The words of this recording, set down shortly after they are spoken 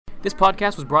This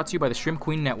podcast was brought to you by the Shrimp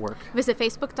Queen Network. Visit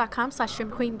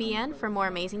facebook.com/shrimpqueenbn for more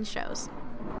amazing shows.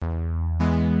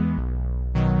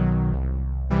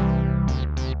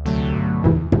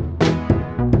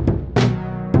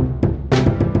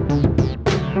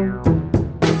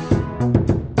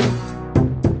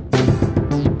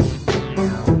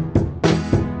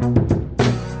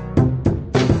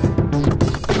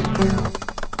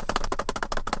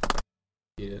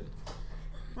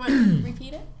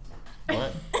 Repeat it?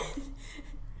 What?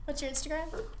 What's your Instagram?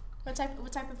 What type of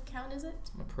account is it?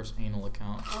 It's my personal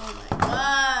account. Oh my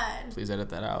god. Please edit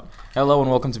that out. Hello and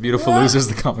welcome to Beautiful Losers,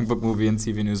 the comic book movie and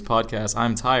TV news podcast.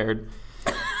 I'm tired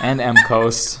and am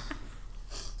coast.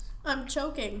 I'm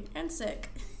choking and sick.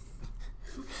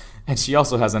 And she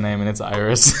also has a name and it's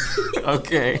Iris.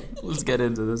 Okay, let's get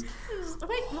into this.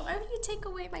 Wait, why do you take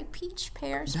away my peach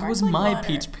pear That sparkling was my water?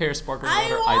 peach pear sparkling I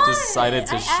water. want I decided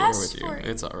to it. I share asked with you. for it.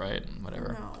 It's alright,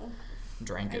 whatever. No.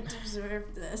 Drank I it.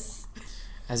 deserve this.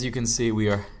 As you can see, we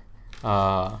are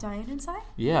Dying inside?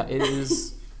 yeah, it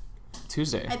is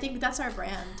Tuesday. I think that's our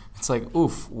brand. It's like,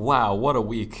 oof, wow, what a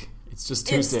week. It's just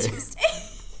Tuesday. It's Tuesday.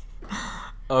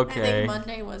 Okay. I think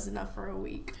Monday was enough for a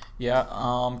week.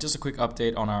 Yeah, just a quick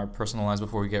update on our personal lives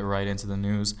before we get right into the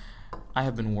news. I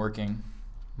have been working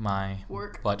my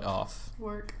butt off.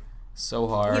 Work. So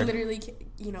hard. He literally,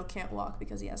 can't walk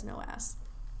because he has no ass.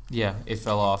 Yeah, it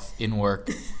fell off in work.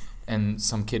 And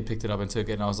some kid picked it up and took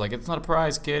it. And I was like, it's not a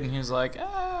prize, kid. And he was like,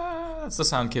 that's the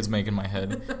sound kids make in my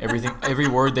head. Every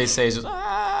word they say is just,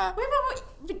 Wait,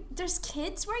 there's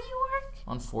kids where you work?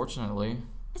 Unfortunately.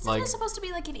 Isn't it supposed to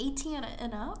be like an 18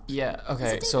 and up? Yeah,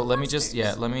 okay, so let me,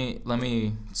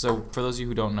 so for those of you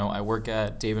who don't know, I work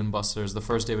at Dave & Buster's, the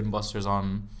first Dave & Buster's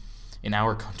in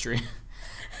our country.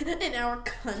 In our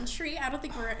country? I don't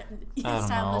think we're I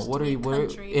established don't know, in a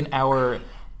country. in our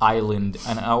island,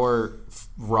 and our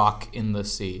rock in the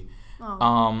sea.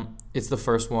 Oh. It's the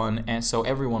first one, and so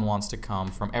everyone wants to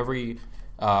come from every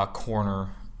corner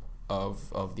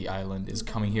of the island is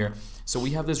coming here. So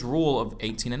we have this rule of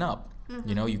 18 and up. Mm-hmm.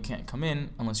 You know, you can't come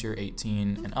in unless you're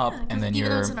 18 and up, and then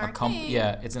you're it's an arcade,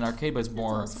 it's an arcade, but it's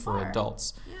more for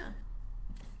adults. Yeah.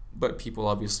 But people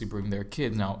obviously bring their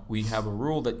kids. Now, we have a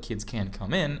rule that kids can't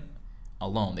come in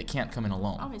alone. They can't come in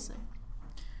alone. Obviously.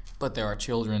 But there are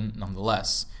children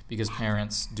nonetheless, because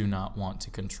parents do not want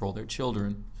to control their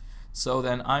children. So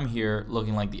then I'm here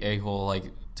looking like the egg-hole,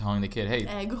 like telling the kid, hey...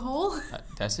 Egg-hole?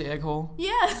 Did I say egg-hole?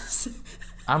 Yes.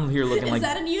 I'm here looking like... Is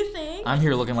that a new thing? I'm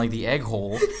here looking like the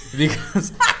egg-hole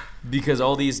because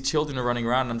all these children are running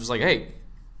around and I'm just like, hey,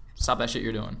 stop that shit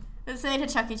you're doing. It's saying to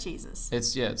Chuck E. Cheese's.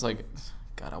 It's like,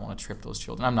 God, I want to trip those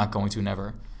children. I'm not going to,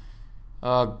 never.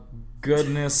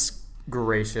 Goodness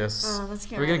gracious. Let's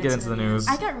get We're going to get into the news.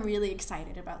 I got really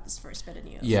excited about this first bit of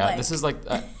news. Yeah, this is like,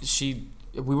 she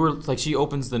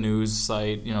opens the news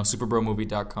site,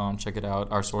 superbromovie.com. Check it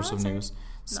out, our source of news.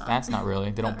 No. That's not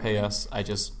really. They don't pay us. I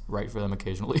just write for them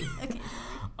occasionally. Okay.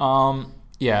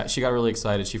 Yeah, she got really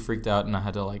excited. She freaked out, and I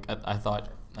had to I thought,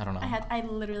 I don't know. I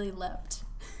literally leapt.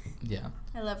 Yeah.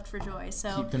 I leapt for joy.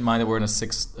 So keep in mind that we're in a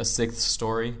sixth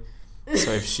story.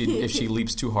 So if she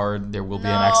leaps too hard, there will be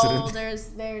an accident.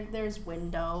 There's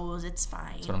windows. It's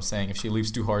fine. That's what I'm saying. If she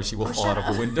leaps too hard, she will fall out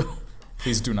of a window.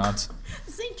 Please do not.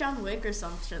 This ain't John Wick or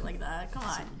some shit like that. Come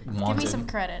on. Wanted. Give me some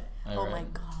credit. All right. My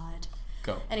god.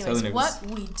 Go. Anyways, what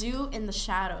we do in the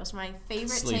shadows. My favorite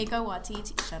Sleep. Taika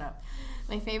Waititi. Shut up.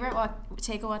 My favorite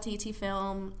Taika Waititi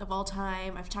film of all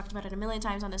time. I've talked about it a million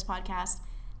times on this podcast.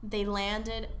 They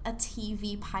landed a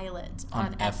TV pilot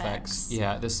on FX.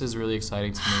 Yeah, this is really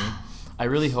exciting to me. I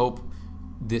really hope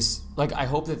I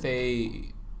hope that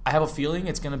I have a feeling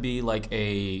it's going to be like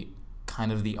a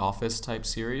kind of The Office type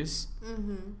series.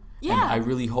 Mm-hmm. Yeah. And I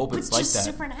really hope it's like that. But just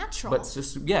supernatural.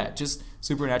 But just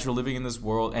supernatural, living in this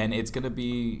world, and it's going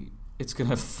to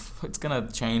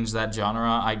change that genre,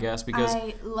 I guess, because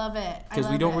I love it. Because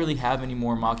we don't really have any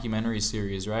more mockumentary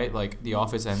series, right? Like The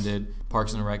Office ended,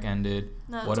 Parks and Rec ended.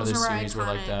 What other series were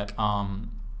like that?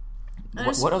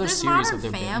 What other series have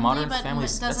there been? Modern Family.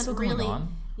 That's still going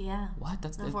on. Yeah. What?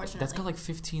 That's got like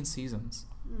 15 seasons.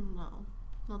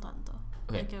 No tanto.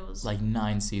 Okay, like it was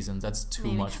 9 seasons. That's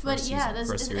too much for a season.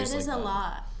 But yeah, it is a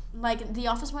lot. Like The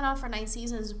Office went on for 9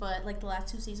 seasons, but like the last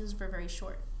 2 seasons were very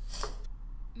short.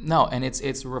 No, and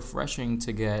it's refreshing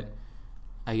to get,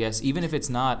 I guess, even if it's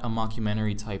not a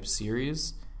mockumentary type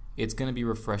series, it's going to be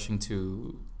refreshing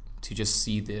to just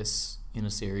see this in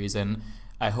a series, and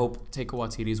I hope Taika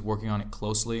Waititi is working on it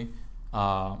closely.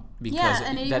 Because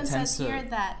and it even says here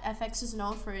that FX is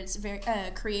known for its very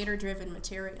creator-driven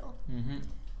material. Mm-hmm.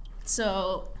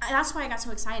 So that's why I got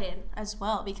so excited as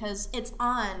well, because it's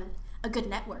on a good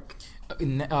network.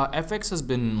 FX has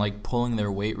been like pulling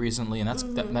their weight recently, and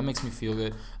that makes me feel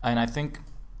good. And I think,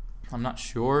 I'm not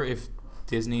sure if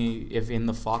in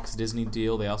the Fox Disney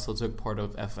deal they also took part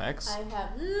of FX. I have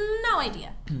no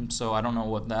idea. So I don't know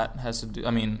what that has to do.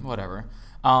 I mean, whatever.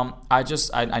 I know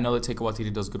that Taika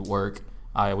Waititi does good work.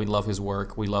 We love his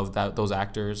work. We love those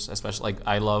actors, especially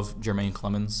I love Jermaine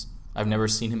Clemens. I've never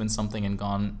seen him in something and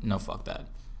gone, no, fuck that.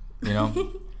 You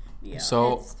know? Yeah.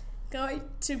 So it's going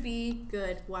to be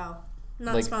good. Wow.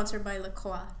 Not like, sponsored by La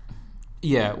Croix.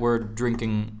 Yeah, we're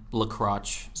drinking La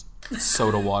Croix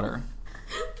soda water.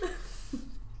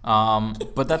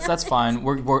 But that's fine.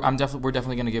 We're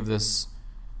definitely gonna give this,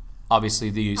 obviously,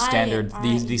 the standard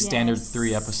standard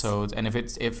 3 episodes, and if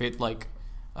it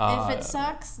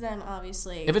sucks, then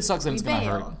obviously it's gonna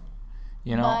hurt.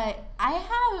 You know. But I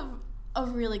have a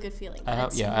really good feeling. I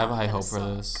have a high hope for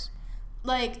this.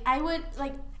 Like I would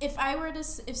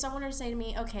if someone were to say to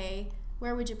me, okay,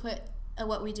 where would you put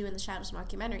What We Do in the Shadows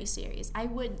mockumentary series, I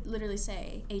would literally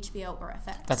say HBO or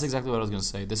FX. That's exactly what I was going to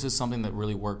say. This is something that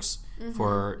really works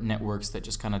for networks that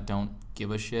just kind of don't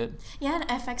give a shit. Yeah, and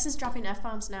FX is dropping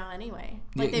F-bombs now anyway.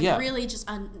 Like, they've really just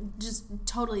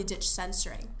totally ditched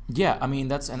censoring. Yeah, I mean,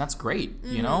 that's great,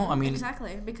 you know? I mean...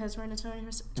 Exactly, because we're in the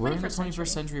 21st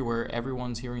century where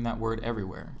everyone's hearing that word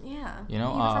everywhere. Yeah. You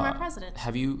know? Even from our president.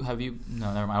 Have you...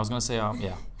 No, never mind. I was going to say,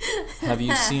 yeah. Have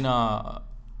you seen...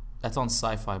 That's on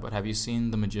Sci-Fi, but have you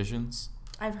seen The Magicians?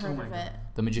 I've heard of it.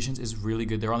 The Magicians is really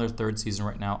good. They're on their 3rd season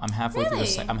right now. I'm halfway through the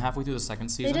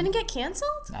 2nd season. They didn't get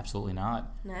canceled? Absolutely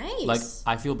not. Nice. Like,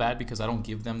 I feel bad because I don't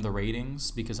give them the ratings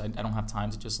because I don't have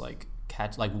time to just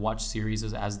watch series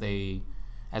as they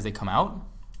come out.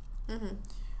 Mm-hmm.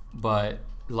 But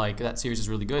like that series is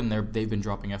really good, and they've been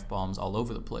dropping F-bombs all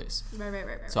over the place. Right.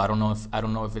 So I don't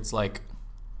know if it's like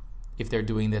if they're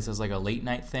doing this as like a late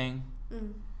night thing.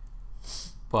 Mm.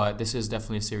 But this is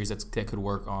definitely a series that could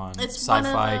work on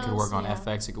Sci-Fi, it could work on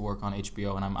FX, it could work on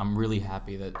HBO, and I'm really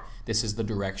happy that this is the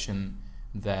direction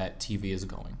that TV is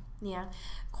going. Yeah.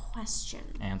 Question.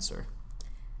 Answer.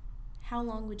 How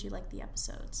long would you like the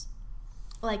episodes?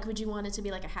 Like, would you want it to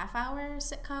be like a half-hour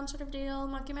sitcom sort of deal,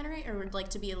 mockumentary, or would like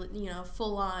to be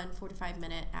full-on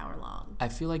 45-minute, hour-long? I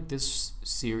feel like this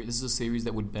is a series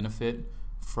that would benefit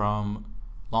from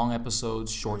long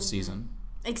episodes, short season.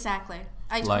 Exactly.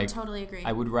 I totally agree.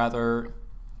 I would rather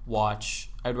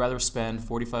spend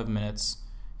 45 minutes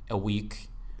a week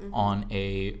on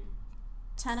a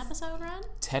 10-episode run?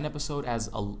 10 episode as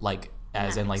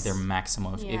in like their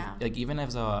maximum. Yeah. If even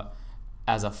as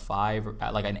a 5 or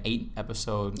like an 8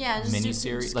 episode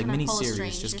miniseries, like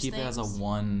miniseries, just keep it as a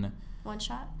one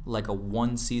shot, like a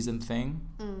 1 season thing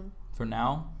for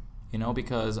now. You know,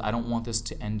 because I don't want this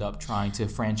to end up trying to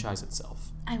franchise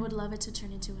itself. I would love it to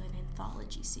turn into an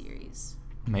anthology series.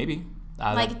 Maybe.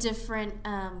 Like different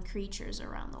creatures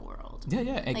around the world.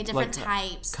 Yeah. Like different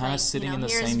types. Kind of sitting in the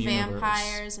same universe. Here's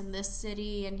vampires in this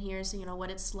city, and here's, what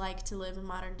it's like to live in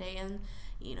modern day and,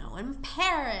 in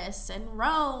Paris and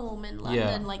Rome and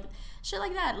London. Like, shit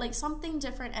like that. Like, something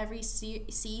different every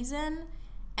season.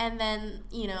 And then,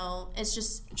 it's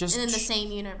just in the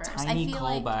same universe. Tiny I feel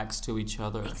callbacks to each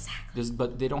other. Exactly.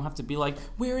 But they don't have to be like,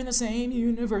 we're in the same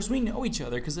universe. We know each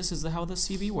other because this is how the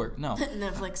CV works. No.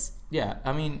 Netflix. Yeah.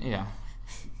 I mean, yeah.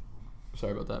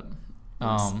 Sorry about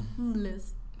that.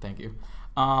 Liz. Thank you.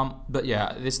 But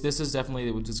yeah, this is definitely,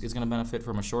 it's going to benefit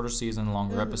from a shorter season,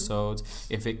 longer episodes.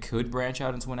 If it could branch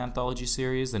out into an anthology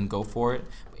series, then go for it.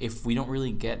 If we don't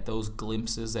really get those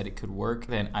glimpses that it could work,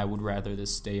 then I would rather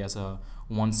this stay as a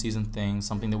 1 season thing,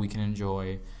 something that we can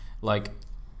enjoy.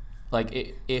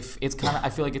 If it's kind of, I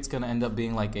feel like it's going to end up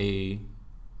being like The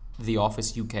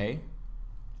Office UK.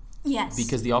 Yes.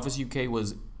 Because The Office UK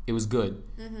was good.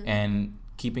 And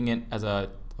keeping it as a,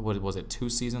 2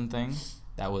 season thing,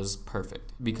 that was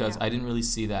perfect. Because I didn't really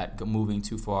see that moving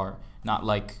too far. Not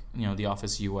like, The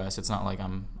Office US. It's not like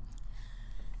I'm...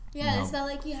 Yeah, it's not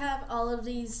like you have all of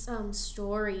these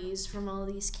stories from all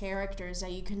these characters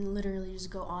that you can literally just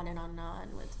go on and on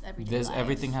with everyday life.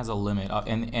 Everything has a limit.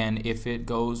 And if it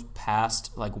goes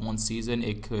past, 1 season,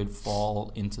 it could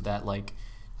fall into that,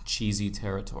 cheesy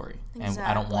territory. Exactly. And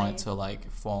I don't want it to,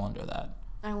 fall under that.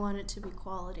 I want it to be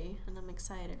quality, and I'm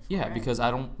excited for it. Yeah, because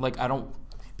I don't...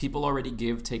 People already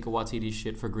give Taika Waititi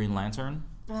shit for Green Lantern.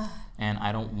 And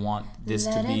I don't want this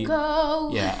to be...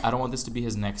 go. Yeah, I don't want this to be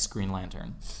his next Green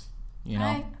Lantern.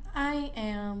 I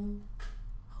am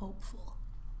hopeful.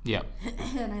 Yeah.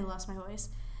 And I lost my voice.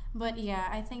 But yeah,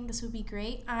 I think this would be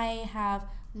great. I have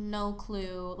no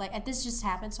clue. This just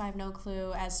happened, so I have no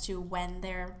clue as to when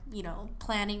they're,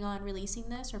 planning on releasing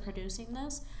this or producing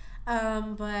this.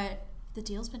 But the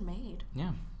deal's been made.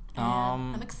 Yeah.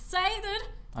 I'm excited.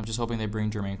 I'm just hoping they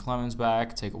bring Jermaine Clemens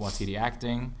back, Taika Waititi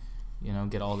acting,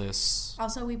 get all this.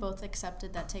 Also, we both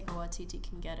accepted that Taika Waititi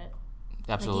can get it.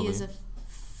 Absolutely. Like, he is a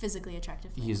physically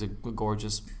attractive man. He's a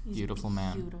gorgeous, beautiful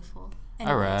man. Beautiful.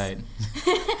 Anyways. All right.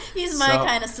 He's my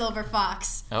kind of silver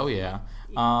fox. Oh, yeah.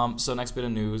 So next bit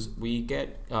of news, we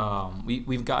get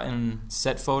we've gotten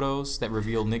set photos that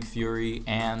reveal Nick Fury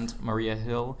and Maria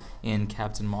Hill in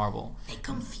Captain Marvel. They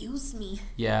confused me.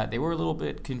 Yeah, they were a little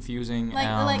bit confusing.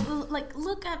 Like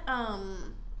look at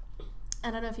I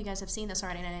don't know if you guys have seen this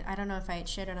already. I don't know if I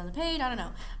shared it on the page. I don't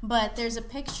know, but there's a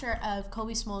picture of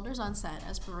Kobe Smulders on set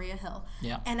as Maria Hill.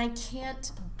 Yeah. And I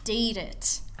can't date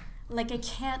it. Like I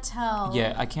can't tell.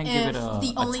 Yeah, I can't give it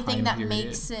the only thing that period.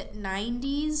 Makes it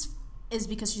 90s is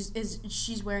because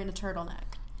she's wearing a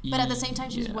turtleneck, but at the same time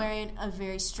she's wearing a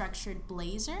very structured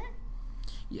blazer.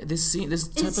 Yeah, this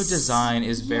type of design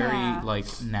is very like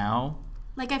now.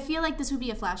 Like I feel like this would be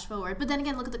a flash forward, but then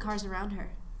again, look at the cars around her.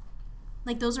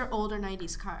 Like those are older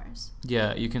 90s cars.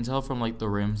 Yeah, you can tell from like the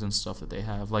rims and stuff that they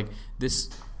have. Like this.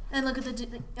 And look at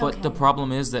the. But the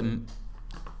problem is that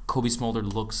Kobe Smolder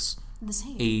looks the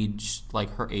same age,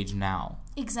 like her age now.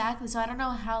 Exactly. So I don't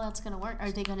know how that's going to work.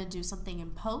 Are they going to do something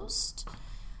in post?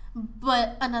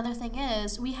 But another thing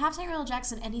is, we have Samuel L.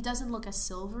 Jackson, and he doesn't look as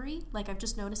silvery. Like, I've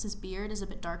just noticed his beard is a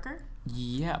bit darker.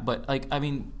 Yeah, but, like, I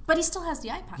mean... But he still has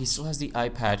the eye patch. He still has the eye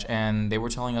patch, and they were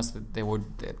telling us that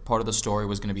that part of the story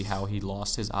was going to be how he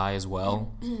lost his eye as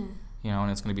well.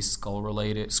 And it's going to be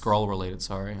Skrull-related,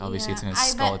 sorry. Obviously, it's in his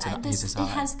skull, it's his eye. It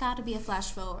has got to be a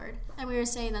flash forward. And we were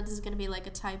saying that this is going to be, like,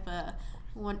 a type of...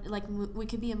 we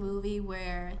could be a movie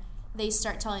where... They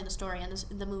start telling the story, and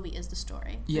the movie is the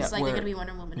story. Yeah, it's like they're gonna be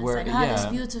Wonder Woman. It's like, this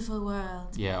beautiful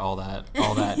world. Yeah, all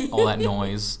that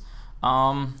noise.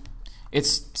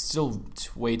 It's still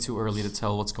way too early to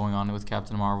tell what's going on with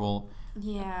Captain Marvel.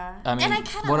 Yeah, I mean, and I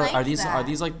kind of like are these? that. Are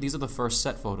these like these are the first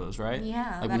set photos, right?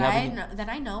 Yeah, like that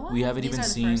I know of. We haven't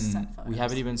these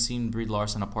even seen Brie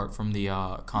Larson apart from the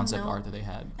concept art that they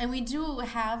had. And we do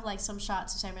have like some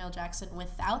shots of Samuel L. Jackson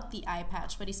without the eye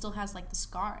patch, but he still has like the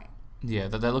scarring. Yeah,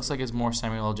 that looks like it's more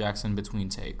Samuel L. Jackson between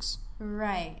takes.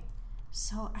 Right.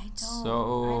 So I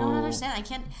don't understand. I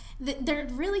can't. They're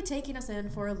really taking us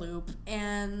in for a loop,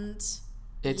 and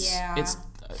it's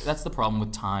that's the problem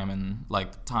with time and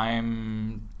like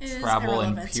time travel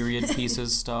and period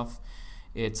pieces stuff.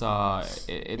 It's a lot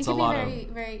of very,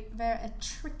 very, very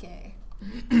tricky.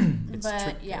 It's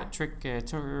tricky,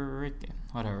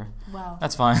 whatever. Wow.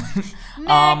 That's fine.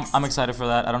 I'm excited for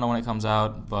that. I don't know when it comes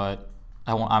out, but.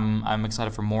 I'm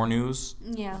excited for more news.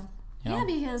 Yeah. Yeah,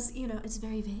 because, it's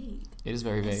very vague. It is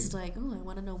very vague. It's like, I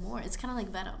want to know more. It's kind of like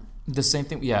Venom. The same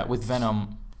thing, with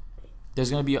Venom, there's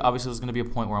going to be a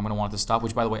point where I'm going to want it to stop,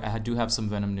 which, by the way, I do have some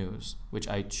Venom news, which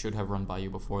I should have run by you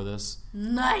before this.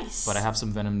 Nice! But I have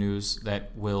some Venom news that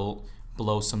will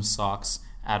blow some socks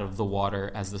out of the water,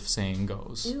 as the saying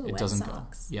goes. Ooh, it doesn't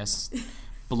socks. go. Yes.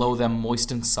 Blow them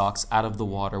moistened socks out of the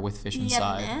water with fish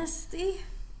inside. Yeah, nasty.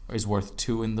 Is worth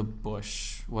two in the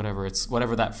bush, whatever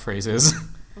that phrase is.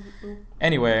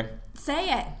 Anyway, say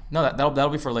it. No, that'll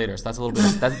be for later. So that's a little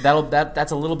bit.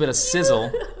 That's a little bit of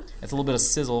sizzle. That's a little bit of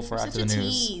sizzle for after the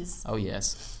news. Tease. Oh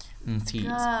yes, tease.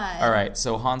 God. All right.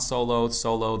 So Han Solo,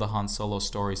 the Han Solo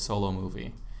story solo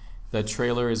movie. The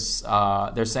trailer is.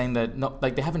 They're saying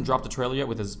that they haven't dropped the trailer yet,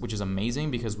 which is amazing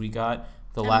because we got.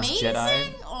 The Last Jedi.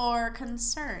 Amazing or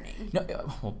concerning? No,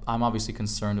 well, I'm obviously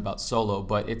concerned about Solo,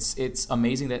 but it's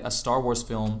amazing that a Star Wars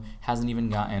film hasn't even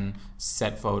gotten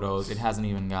set photos. It hasn't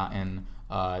even gotten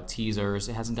teasers.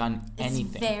 It hasn't gotten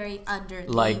anything. It's very under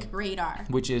the radar.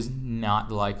 Which is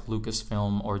not like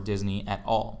Lucasfilm or Disney at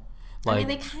all. I mean,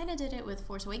 they kind of did it with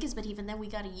Force Awakens, but even then we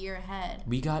got a year ahead.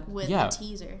 With the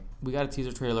teaser. We got a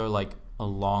teaser trailer like a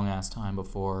long-ass time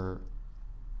before.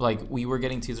 Like, we were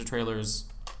getting teaser trailers...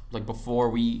 Like before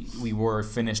we were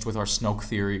finished with our Snoke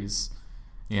theories,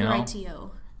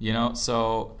 Rightio.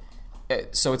 So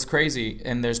it's crazy,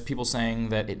 and there's people saying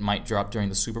that it might drop during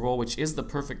the Super Bowl, which is the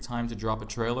perfect time to drop a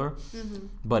trailer,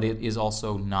 but it is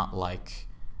also not like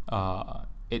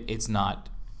it's not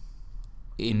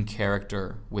in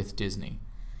character with Disney.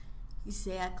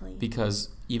 Exactly. Because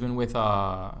even with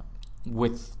The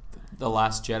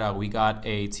Last Jedi, we got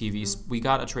we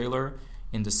got a trailer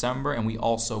in December, and we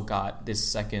also got this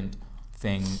second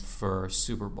thing for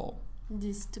Super Bowl.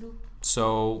 This is true.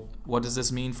 So, what does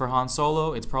this mean for Han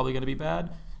Solo? It's probably going to be bad?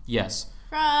 Yes.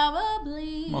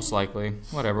 Probably. Most likely.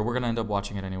 Whatever, we're going to end up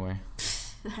watching it anyway.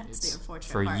 That's the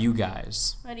unfortunate for part. You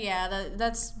guys. But yeah,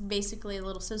 that's basically a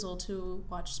little sizzle to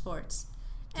watch sports.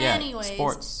 Yeah, anyways,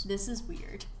 sports. This is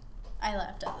weird. I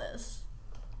laughed at this.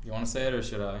 You want to say it or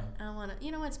should I? I want to.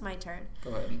 You know, it's my turn.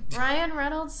 Go ahead. Ryan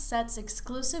Reynolds sets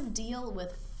exclusive deal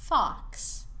with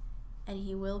Fox, and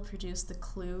he will produce the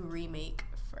Clue remake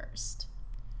first.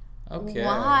 Okay.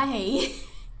 Why?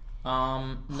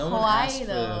 No one Why, asked for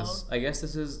though? this. I guess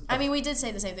this is. I mean, we did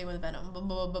say the same thing with Venom,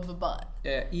 but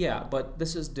Yeah, but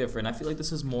this is different. I feel like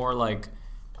this is more like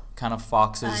kind of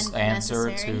Fox's answer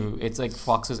Unnecessary. to. It's like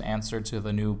Fox's answer to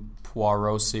the new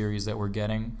Poirot series that we're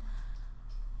getting.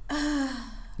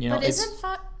 You know, but it's, isn't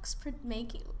Fox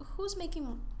making? Who's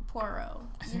making Poirot?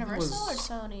 Universal or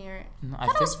Sony or? I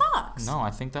thought it think was Fox. No,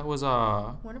 I think that was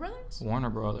Warner Brothers. Warner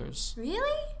Brothers.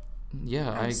 Really?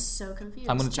 Yeah, I'm so confused.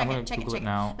 I'm gonna check Google it it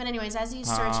now. But anyways, as he's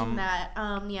searching that,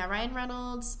 yeah, Ryan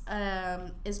Reynolds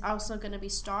is also going to be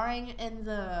starring in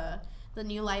the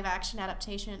new live action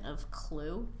adaptation of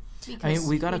Clue. I mean,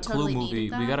 we got a Clue totally movie.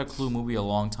 needed We got that. a Clue movie a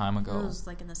long time ago. It was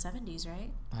like in the 70s, right?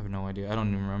 I have no idea. I don't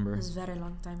even remember. It was a very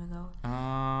long time ago.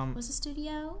 Was the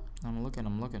studio? I'm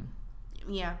looking.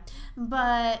 Yeah,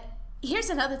 but here's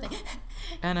another thing.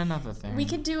 And another thing. We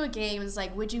could do a game. It's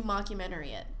like, would you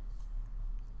mockumentary it?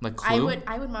 Like Clue?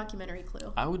 I would mockumentary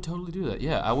Clue. I would totally do that.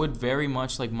 Yeah, I would very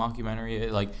much like mockumentary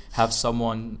it, like have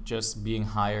someone just being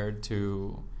hired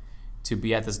to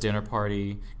be at this dinner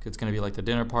party. 'Cause it's gonna be like the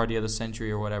dinner party of the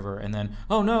century or whatever, and then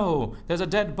oh no, there's a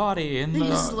dead body in They the.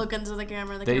 just look into the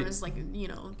camera. The camera's like, you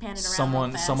know, panning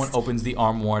around. Someone opens the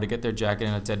armoire to get their jacket,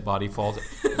 and a dead body falls.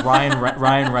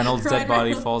 Ryan Reynolds' dead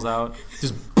body falls out.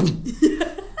 Just.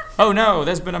 Oh no,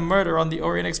 there's been a murder on the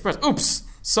Orient Express. Oops,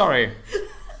 sorry.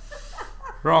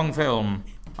 Wrong film.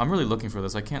 I'm really looking for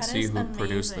this. I can't see who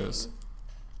produced this.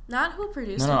 Not who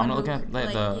produced it. No, I'm but not looking who,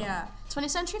 at the. Yeah, 20th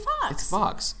Century Fox. It's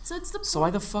Fox. So it's the. So why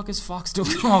the fuck is Fox doing?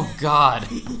 Oh God.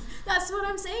 That's what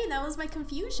I'm saying. That was my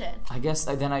confusion. I guess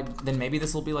then maybe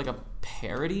this will be like a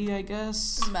parody. I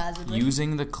guess Possibly.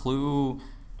 using the Clue,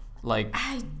 like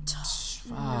I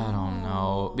don't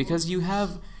know, because you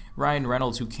have Ryan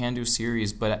Reynolds who can do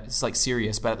series, but it's like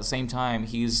serious, but at the same time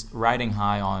he's riding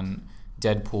high on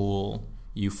Deadpool,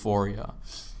 Euphoria.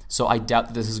 So I doubt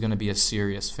that this is going to be a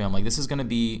serious film. Like this is going to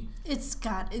be. It's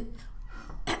got it.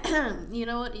 You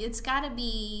know what? It's got to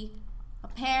be a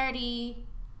parody.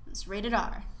 It's rated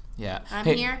R. Yeah. I'm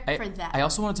here for that. I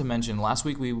also wanted to mention last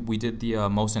week we did the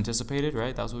most anticipated,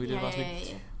 right? That was what we did last week.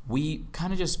 Yeah. We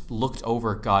kind of just looked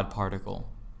over God Particle.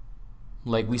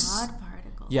 Like we. God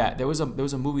Particle. Yeah, there was a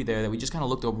movie there that we just kind of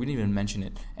looked over. We didn't even mention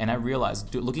it, and I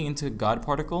realized looking into God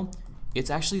Particle, it's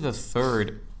actually the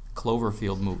third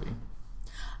Cloverfield movie.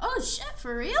 Oh shit!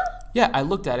 For real? Yeah, I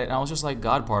looked at it and I was just like,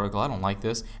 God Particle, I don't like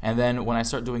this. And then when I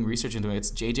start doing research into it, it's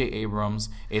J.J. Abrams.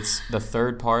 It's the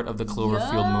third part of the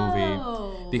Cloverfield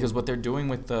movie. Because what they're doing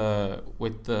with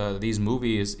these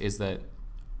movies is that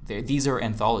these are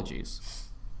anthologies.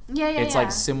 Yeah. It's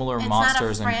like similar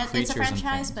monsters and creatures. It's a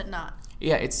franchise, and but not.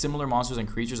 Yeah, it's similar monsters and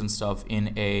creatures and stuff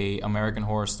in a American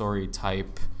Horror Story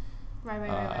type.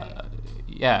 Right.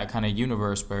 Yeah, kind of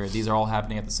universe where these are all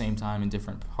happening at the same time in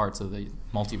different parts of the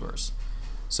multiverse.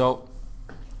 So,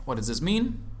 what does this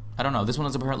mean? I don't know. This one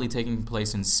is apparently taking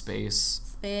place in space.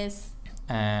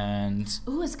 And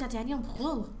ooh, it's got Daniel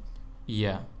Brühl.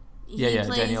 Yeah. He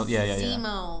plays Daniel. Yeah.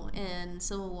 Zemo in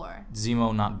Civil War.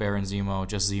 Zemo, not Baron Zemo,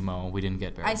 just Zemo. We didn't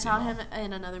get Baron Zemo. I saw him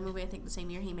in another movie. I think the same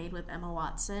year he made with Emma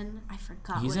Watson. I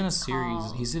forgot. He's what in a it's series.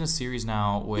 called. He's in a series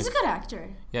now with. He's a good actor.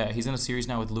 Yeah, he's in a series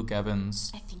now with Luke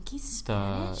Evans. I think he's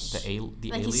Spanish. The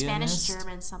like he's Spanish, alienist?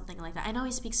 German, something like that. I know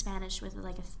he speaks Spanish with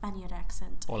like a Spaniard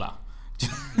accent. Hola.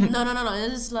 No.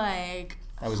 It's like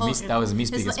that was me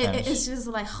speaking Spanish. It's just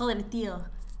like joder tío.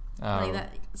 Like Oh.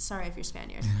 that. Sorry if you're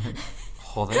Spaniard.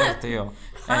 Joder, tío.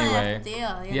 Anyway, Joder,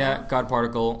 tío, yeah, know? God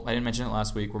Particle. I didn't mention it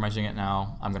last week. We're mentioning it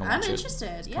now. I'm gonna watch it. I'm interested.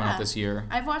 It's Yeah, coming out this year.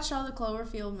 I've watched all the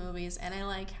Cloverfield movies, and I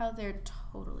like how they're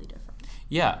totally different.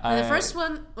 Yeah, The first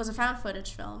one was a found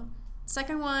footage film.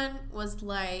 Second one was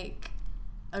like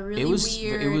a really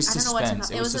weird. It was I don't know what to suspense.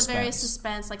 call it. It was a very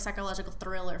suspense, like psychological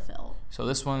thriller film. So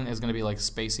this one is gonna be like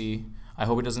spacey. I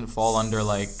hope it doesn't fall under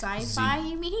like sci-fi.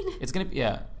 You mean? It's gonna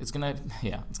it's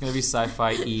gonna be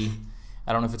sci-fi-y.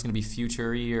 I don't know if it's gonna be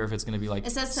future-y or if it's gonna be like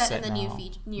it says set in the now.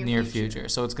 near future.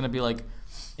 So it's gonna be like,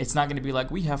 it's not gonna be like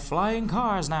we have flying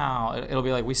cars now. It'll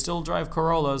be like we still drive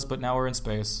Corollas, but now we're in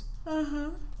space.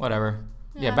 Whatever.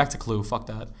 Yeah, back to Clue. Fuck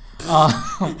that.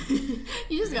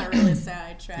 You just got really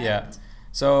sidetracked. Yeah.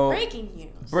 So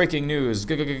breaking news.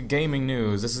 Gaming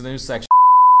news. This is the new section.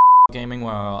 Gaming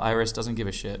while Iris doesn't give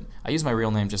a shit. I used my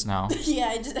real name just now. Yeah,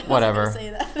 I was whatever. gonna say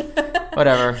that.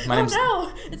 Whatever. My name's.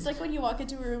 No, it's like when you walk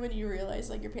into a room and you realize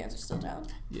like your pants are still down.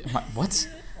 Yeah, what?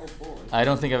 Oh boy. I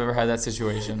don't think I've ever had that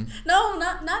situation. No,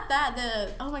 not that.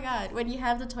 Oh my god, when you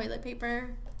have the toilet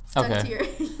paper stuck Okay. to your...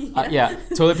 Yeah,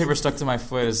 toilet paper stuck to my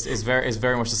foot is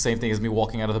very much the same thing as me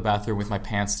walking out of the bathroom with my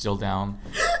pants still down.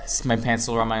 My pants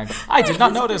still around my ankle. I did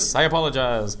not notice. I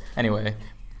apologize. Anyway,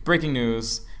 breaking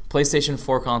news. PlayStation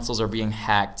 4 consoles are being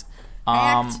hacked.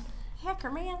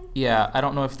 Hacker, man. Yeah, I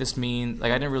don't know if this means...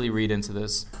 Like, I didn't really read into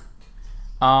this.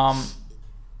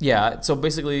 Yeah, so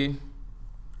basically,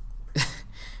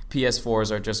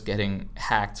 PS4s are just getting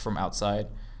hacked from outside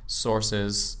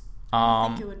sources. I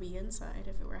think it would be inside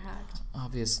if it were hacked.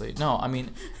 Obviously. No, I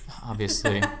mean,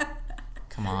 obviously.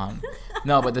 Come on.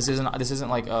 No, but this isn't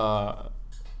like a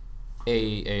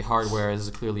hardware. This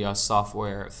is clearly a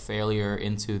software failure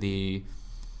into the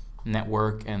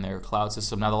network and their cloud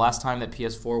system. Now, the last time that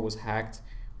PS4 was hacked,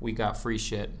 we got free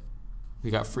shit.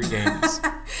 We got free games.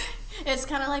 It's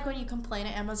kind of like when you complain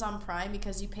at Amazon Prime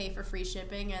because you pay for free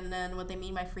shipping, and then what they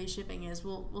mean by free shipping is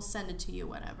we'll send it to you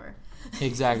whenever.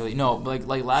 Exactly. No, like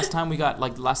last time there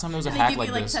was a and hack they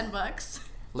give like you this. $10.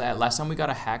 Last time we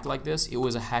got a hack like this, it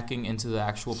was a hacking into the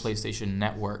actual PlayStation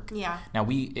network. Yeah. Now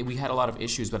we had a lot of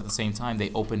issues, but at the same time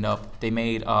they opened up. They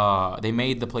made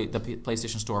the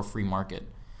PlayStation Store a free market.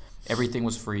 Everything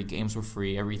was free. Games were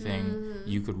free. Everything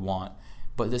you could want.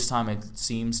 But this time it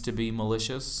seems to be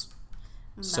malicious.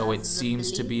 So it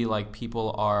seems to be like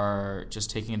people are just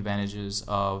taking advantages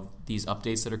of these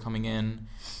updates that are coming in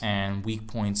and weak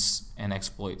points and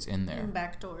exploits in there. And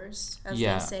backdoors, as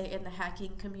Yeah. they say in the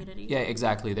hacking community. Yeah,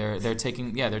 exactly. They're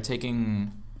taking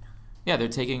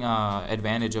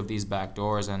advantage of these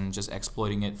backdoors and just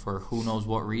exploiting it for who knows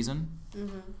what reason.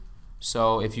 Mm-hmm.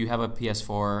 So if you have a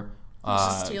PS4,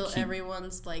 just steal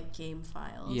everyone's like game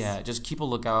files. Yeah, just keep a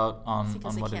lookout on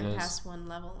because what they it can't is. pass one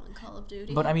level in Call of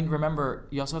Duty. But I mean,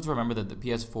 you also have to remember that the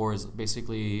PS4 is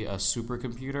basically a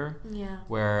supercomputer. Yeah.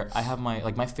 Where I have my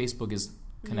Facebook is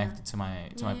connected to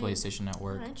my PlayStation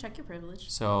network. All right, check your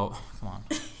privilege. So come on.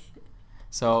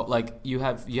 So like you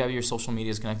have your social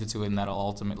medias connected to it, and that'll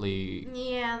ultimately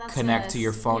connect to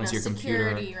your phone, to your computer.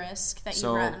 Security risk that you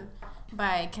run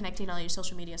by connecting all your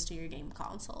social medias to your game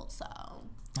console. So.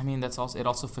 I mean, it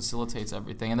also facilitates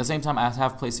everything. And at the same time, I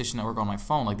have PlayStation Network on my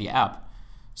phone, like the app.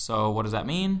 So what does that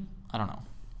mean? I don't know.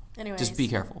 Anyways, just be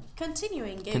careful.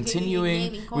 Continuing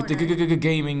with the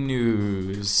gaming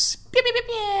news.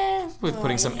 With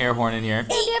putting some air horn in here.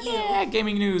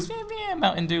 Gaming news.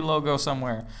 Mountain Dew logo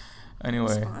somewhere.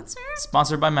 Anyway.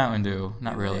 Sponsored by Mountain Dew.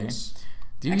 Not really.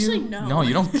 Do Actually, you? no. No,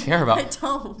 you don't care about. I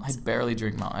don't. I barely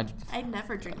drink Mountain. I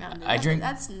never drink Mountain Dew.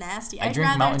 That's nasty. I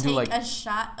drink Mountain Dew take a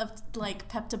shot of like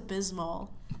Pepto-Bismol.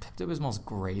 Pepto-Bismol's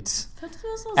great.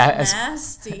 Pepto-Bismol's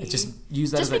nasty. Just use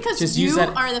that. Just because you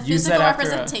are the physical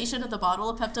representation of the bottle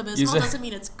of Pepto-Bismol doesn't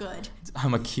mean it's good.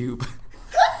 I'm a cube.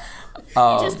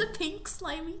 Just a pink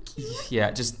slimy cube.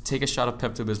 Yeah, just take a shot of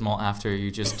Pepto-Bismol after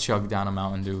you just chug down a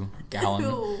Mountain Dew gallon.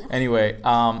 Ew. Anyway,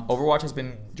 Overwatch has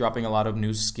been dropping a lot of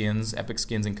new skins, epic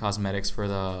skins, and cosmetics for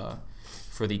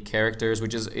the characters,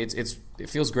 which is it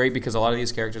feels great because a lot of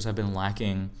these characters have been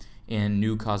lacking in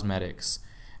new cosmetics.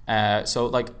 So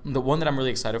like the one that I'm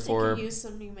really excited for. It could use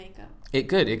some new makeup. It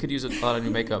could use a lot of new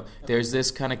makeup. There's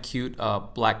this kind of cute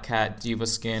black cat diva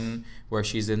skin where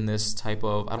she's in this type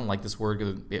of, I don't like this word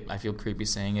because I feel creepy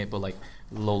saying it, but like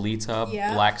Lolita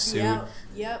black suit.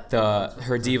 Yep.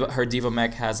 Her diva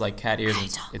mech has like cat ears. And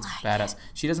it's badass.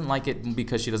 She doesn't like it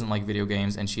because she doesn't like video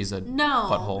games and she's a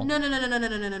butthole. No.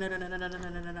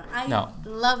 I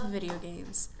love video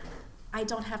games. I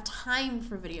don't have time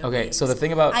for video games. Okay, so the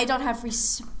thing about... I don't have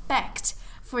respect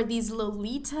for these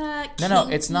Lolita kinky... No,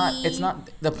 it's not...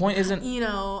 The point isn't... You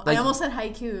know, like, I almost said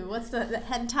haiku. What's the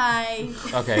hentai?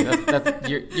 Okay,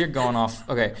 you're going off...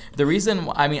 Okay, the reason...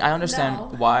 I mean, I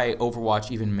understand why Overwatch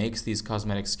even makes these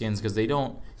cosmetic skins because they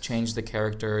don't change the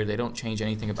character. They don't change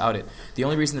anything about it. The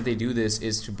only reason that they do this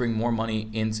is to bring more money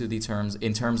into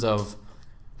in terms of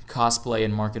cosplay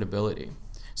and marketability.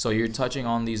 So you're touching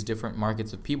on these different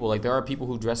markets of people. Like there are people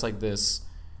who dress like this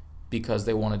because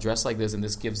they want to dress like this, and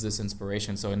this gives this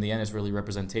inspiration. So in the end, it's really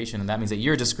representation, and that means that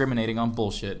you're discriminating on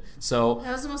bullshit. So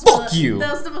fuck you.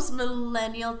 That was the most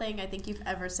millennial thing I think you've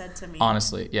ever said to me.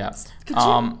 Honestly, yeah. Could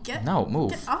you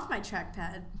move. Get off my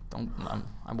trackpad. Don't.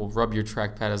 I will rub your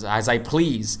trackpad as I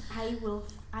please. I will.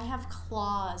 I have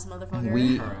claws,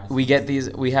 motherfucker. We get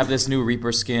these. We have this new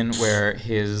Reaper skin where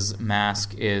his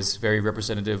mask is very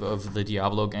representative of the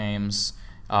Diablo games.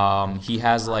 He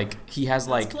has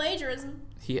plagiarism.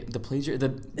 The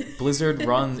Blizzard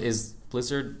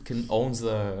owns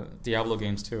the Diablo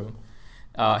games too.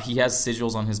 He has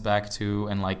sigils on his back too,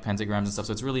 and like pentagrams and stuff.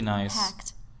 So it's really nice.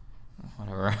 Hacked.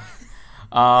 Whatever.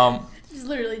 He's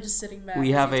literally just sitting back.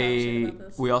 We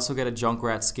also get a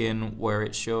Junkrat skin where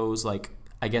it shows like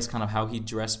I guess kind of how he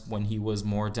dressed when he was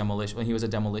a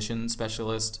demolition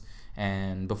specialist,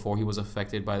 and before he was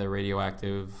affected by the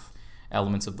radioactive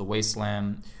elements of the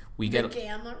wasteland. We get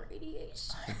gamma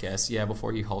radiation. I guess, yeah,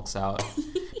 before he hulks out.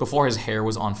 Before his hair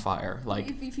was on fire.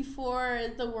 Like before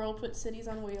the world put cities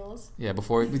on wheels. Yeah,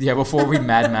 before we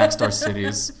Mad Maxed our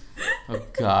cities. Oh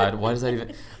God, why does that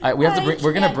even?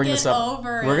 We're gonna bring this up.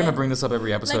 We're gonna bring this up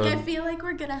every episode. Like I feel like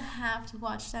we're gonna have to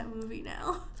watch that movie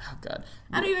now. Oh God,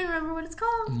 I don't even remember what it's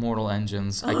called. Mortal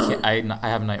Engines. I can't. I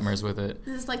have nightmares with it.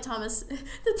 This is like Thomas,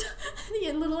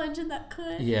 the little engine that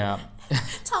could. Yeah.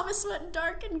 Thomas went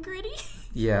dark and gritty.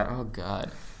 Yeah. Oh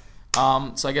God.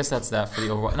 So I guess that's that for the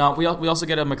overall. No, we also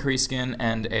get a McCree skin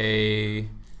and a.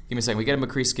 Give me a second. We get a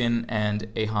McCree skin and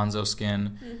a Hanzo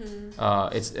skin.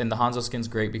 Mm-hmm. The Hanzo skin's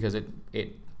great because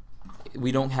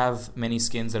we don't have many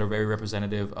skins that are very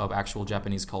representative of actual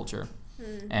Japanese culture,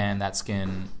 and that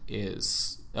skin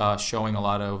is showing a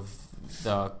lot of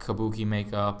the kabuki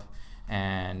makeup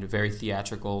and very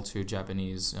theatrical to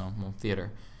Japanese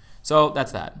theater. So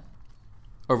that's that.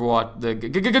 Overwatch, the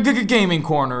gaming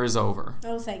corner is over.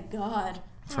 Oh, thank God.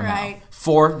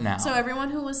 For now. So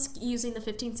everyone who was using the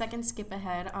 15-second skip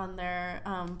ahead on their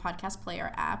podcast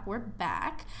player app, we're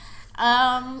back.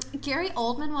 Gary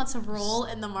Oldman wants a role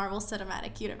in the Marvel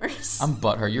Cinematic Universe. I'm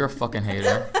butthurt. You're a fucking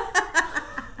hater.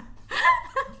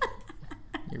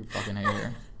 You're a fucking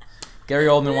hater. Gary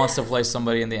Oldman wants to play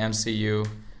somebody in the MCU.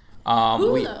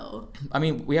 Who though? I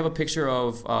mean, we have a picture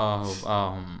of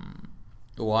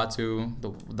Uatu,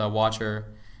 the Watcher.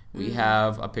 We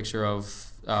have a picture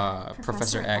of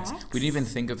Professor X. We didn't even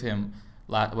think of him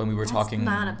when we were talking.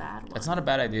 That's not a bad one. That's not a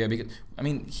bad idea because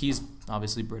he's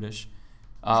obviously British.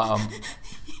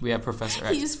 We have Professor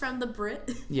X. He's from the Brit.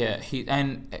 Yeah,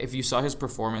 and if you saw his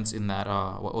performance in that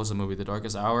what was the movie, The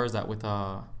Darkest Hour? Is that with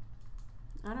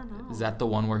I don't know. Is that the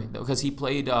one where because he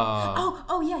played he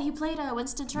played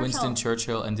Winston Churchill. Winston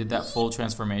Churchill and did that full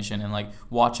transformation, and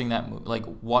watching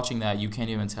that you can't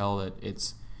even tell that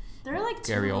it's there are like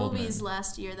Gary two Oldman. movies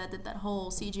last year that did that whole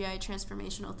CGI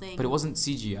transformational thing. But it wasn't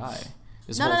CGI.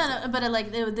 No. But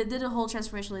they did a whole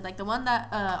transformation, like the one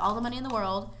that All the Money in the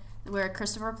World, where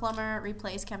Christopher Plummer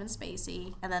replaced Kevin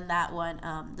Spacey, and then that one,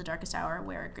 The Darkest Hour,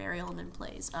 where Gary Oldman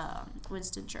plays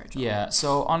Winston Churchill. Yeah.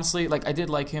 So honestly, I did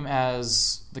like him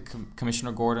as the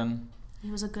Commissioner Gordon.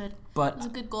 He was a good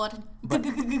Gordon.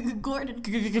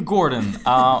 Gordon.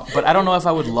 But I don't know if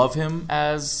I would love him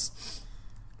as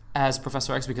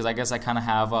Professor X because I guess I kind of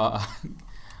have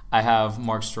I have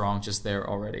Mark Strong just there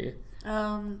already.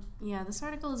 Yeah, this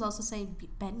article is also saying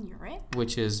Ben Urich,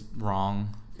 which is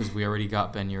wrong because we already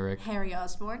got Ben Urich. Harry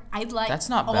Osborn. I'd like that's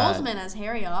not bad. Oldman as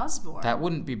Harry Osborn. That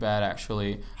wouldn't be bad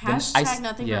actually.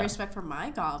 Nothing but respect for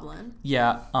my goblin.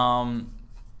 Yeah.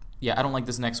 Yeah, I don't like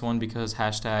this next one because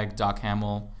Doc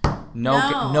Hamill.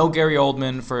 No Gary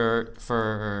Oldman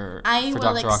for I will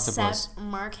Dr. accept Octopus.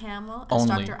 Mark Hamill as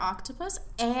Only. Dr. Octopus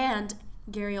and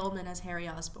Gary Oldman as Harry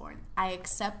Osborn. I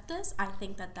accept this. I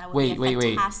think that would be a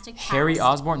fantastic cast. Harry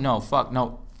Osborn? No, fuck,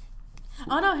 no.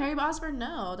 Oh, no, Harry Osborn,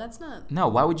 no. That's not... No,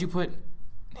 why would you put...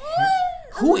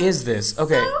 Who is this?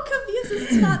 Okay. I'm so confused.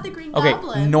 This is not the Green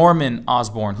Goblin. Norman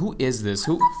Osborn. Who is this?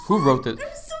 Who wrote this? I'm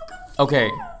so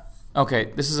confused.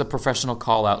 Okay, this is a professional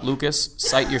call-out. Lucas,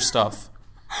 cite your stuff,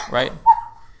 right?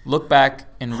 Look back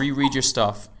and reread your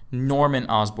stuff. Norman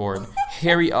Osborn.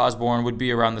 Harry Osborn would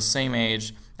be around the same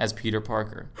age as Peter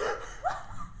Parker.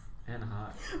 And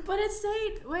hot. But it's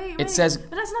saying... Wait. It says...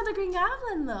 But that's not the Green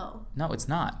Goblin, though. No, it's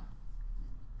not.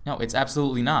 No, it's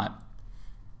absolutely not.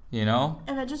 You know?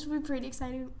 Avengers would be pretty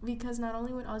exciting because not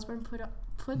only would Osborn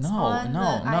puts on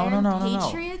no, the Iron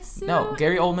Patriot suit... No,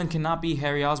 Gary Oldman cannot be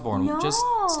Harry Osborn. No. Just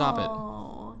stop it.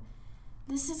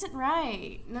 This isn't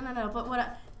right. No.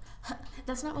 But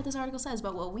that's not what this article says,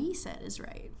 but what we said is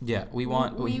right. Yeah, we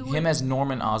want... him as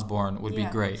Norman Osborn would be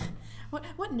great. What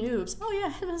noobs? Oh,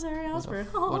 yeah, him as Harry Osborn.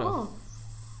 What a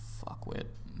fuckwit.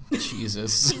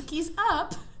 Jesus. Pinkies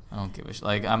up. I don't give a shit.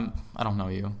 I don't know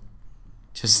you.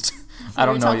 Just, I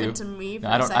don't know you. To me for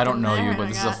I don't know you, but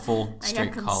this is a full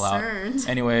straight call out.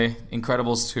 Anyway,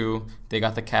 Incredibles 2, they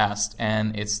got the cast,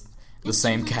 and it's the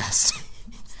same cast.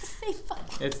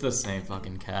 It's the same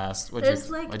fucking cast. There's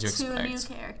two new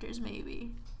characters,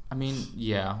 maybe. I mean,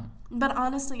 yeah. But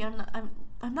honestly, I'm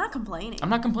not complaining. I'm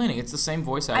not complaining. It's the same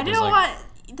voice actors. I didn't want.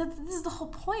 This is the whole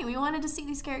point. We wanted to see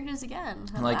these characters again.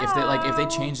 If they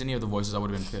changed any of the voices, I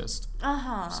would have been pissed.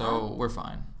 So we're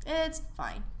fine. It's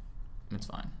fine. It's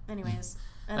fine. Anyways.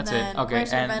 That's it. Okay.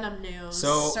 Where's your Venom news,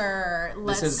 sir?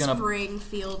 Let's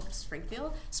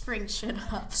spring shit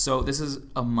up. So this is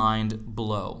a mind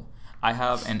blow. I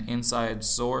have an inside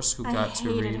source who got to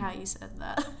read. I hated how you said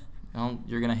that. well,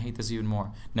 you're going to hate this even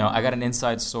more. No, I got an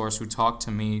inside source who talked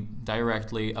to me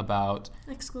directly about...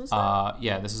 Exclusive?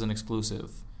 Yeah, this is an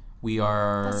exclusive. We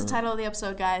are... That's the title of the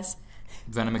episode, guys.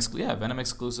 Venom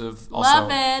exclusive. Love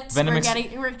it. We're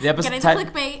getting the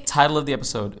clickbait. Title of the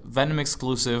episode: Venom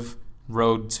exclusive.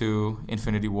 Road to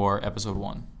Infinity War, Episode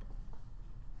 1.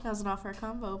 That was an offer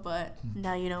combo, but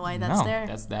now you know why that's there.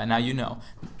 That's that. Now you know.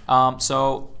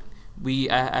 So I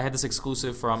had this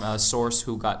exclusive from a source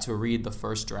who got to read the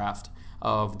first draft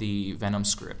of the Venom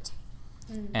script,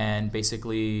 and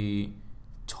basically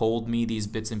told me these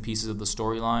bits and pieces of the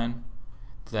storyline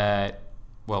that,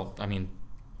 well, I mean.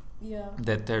 Yeah.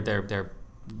 That they're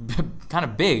kind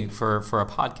of big for a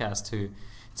podcast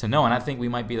to know, and I think we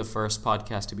might be the first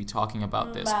podcast to be talking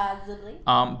about this. Possibly.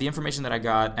 The information that I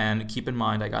got, and keep in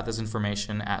mind, I got this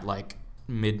information at like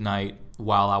midnight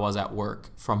while I was at work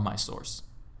from my source.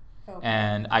 Okay.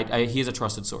 And he is a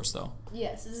trusted source, though.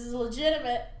 Yes, this is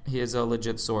legitimate. He is a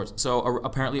legit source. So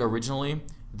apparently, originally,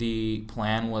 the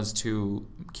plan was to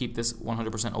keep this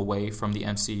 100% away from the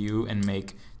MCU and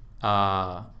make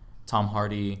Tom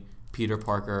Hardy, Peter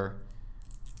Parker,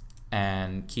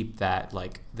 and keep that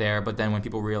like there. But then when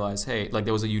people realized, hey, like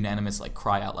there was a unanimous like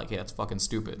cry out, like, hey, that's fucking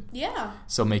stupid. Yeah.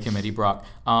 So make him Eddie Brock.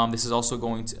 This is also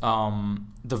going to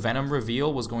the Venom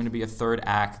reveal was going to be a third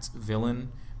act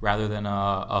villain rather than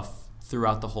a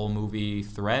throughout the whole movie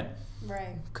threat.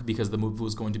 Right. Because the movie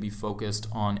was going to be focused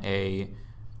on a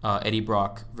Eddie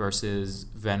Brock versus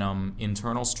Venom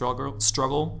internal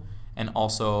struggle, and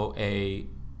also a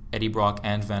Eddie Brock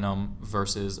and Venom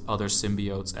versus other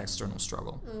symbiotes external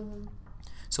struggle. Mm-hmm.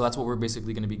 So that's what we're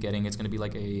basically going to be getting. It's going to be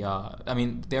like a...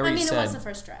 they already said... it was the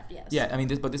first draft, yes. Yeah, I mean,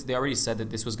 they already said that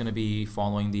this was going to be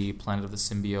following the Planet of the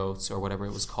Symbiotes, or whatever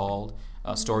it was called,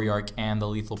 story arc, and the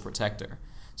Lethal Protector.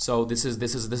 So this is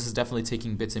definitely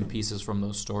taking bits and pieces from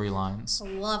those storylines. I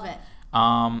love it.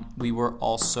 We were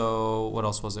also... What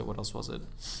else was it?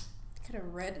 Could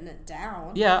have written it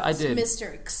down. Yeah, I did.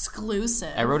 Mr.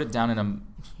 Exclusive. I wrote it down in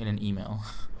an email.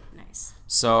 Nice.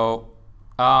 So,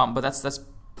 but that's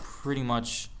pretty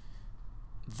much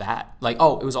that. Like,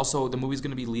 it was also the movie's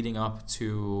going to be leading up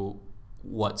to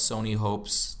what Sony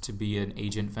hopes to be an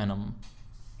Agent Venom.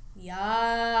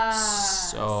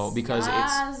 Yes. So because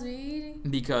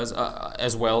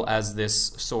as well as this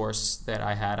source that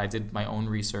I did my own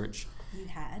research. You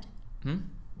had. You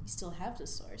still have the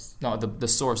source. No, the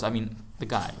source. I mean, the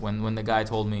guy. When the guy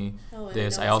told me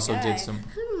this, I also did some.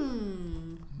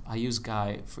 I use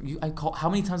guy for you. How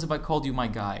many times have I called you my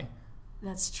guy?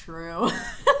 That's true.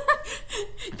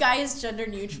 Guy is gender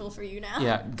neutral for you now.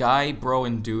 Yeah, guy, bro,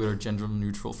 and dude are gender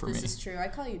neutral for me. This is true. I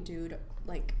call you dude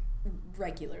like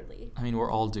regularly. I mean, we're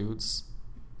all dudes.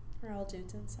 We're all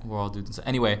dudes inside. We're all dudes inside.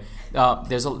 Anyway,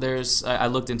 I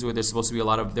looked into it. There's supposed to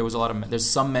be there's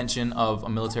some mention of a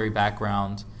military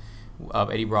background, of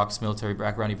Eddie Brock's military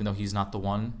background, even though he's not the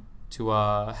one to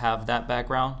have that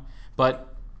background.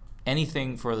 But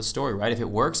anything for the story, right? If it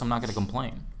works, I'm not going to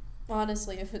complain.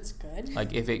 Honestly, if it's good.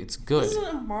 Like, if it's good. This is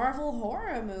a Marvel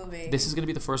horror movie. This is going to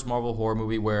be the first Marvel horror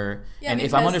movie where... Yeah, and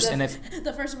if I'm understanding...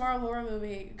 The first Marvel horror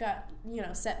movie got,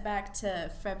 set back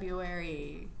to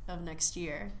February of next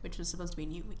year, which was supposed to be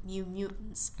New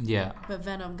Mutants. Yeah. But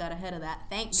Venom got ahead of that.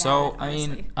 Thank God. So, I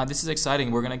mean, this is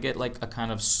exciting. We're going to get, like, a kind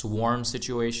of swarm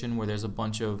situation where there's a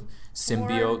bunch of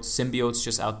symbiotes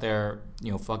just out there,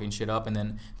 fucking shit up. And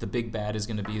then the big bad is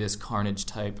going to be this Carnage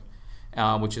type.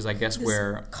 Which is, I guess, this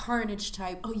where... Carnage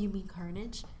type. Oh, you mean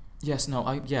Carnage? Yes,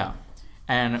 no, yeah.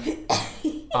 And,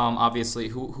 obviously,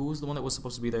 who was the one that was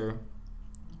supposed to be there?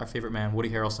 Our favorite man, Woody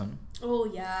Harrelson.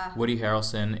 Oh, yeah. Woody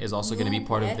Harrelson is also going to be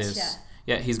part of this.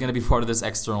 Yeah, he's going to be part of this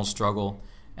external struggle.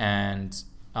 And,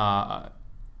 Cletus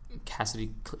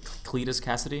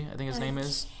Cassidy, I think his name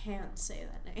is. I can't say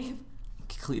that name.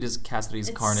 Cletus Cassidy's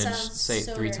Carnage. Say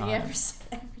it 3 times.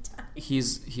 Every time.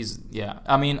 He's yeah.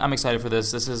 I mean, I'm excited for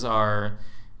this. This is our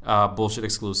bullshit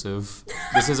exclusive.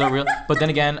 This is a real. But then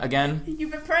again.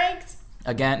 You've been pranked.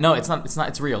 Again, no, it's not.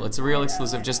 It's real. It's a real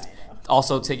exclusive. Just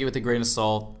also take it with a grain of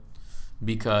salt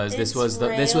because this was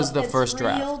the first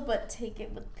draft. It's real, but take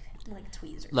it with like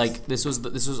tweezers. Like this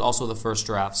was also the first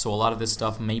draft. So a lot of this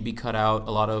stuff may be cut out.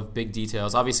 A lot of big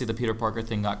details. Obviously, the Peter Parker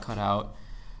thing got cut out.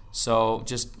 So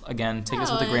just again, take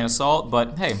this with a grain of salt.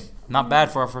 But hey, not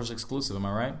bad for our first exclusive. Am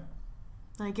I right?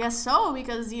 I guess so,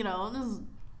 because, you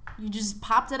just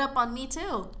popped it up on me,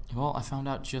 too. Well, I found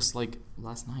out just, like,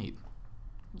 last night.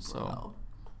 So,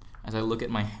 as I look at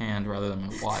my hand rather than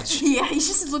my watch. Yeah, you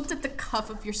just looked at the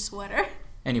cuff of your sweater.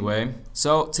 Anyway,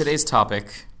 so today's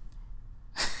topic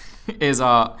is,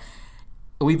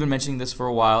 we've been mentioning this for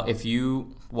a while. If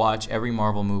you watch every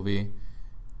Marvel movie,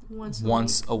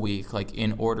 once a week. Like,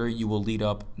 in order, you will lead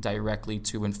up directly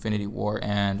to Infinity War.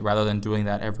 And rather than doing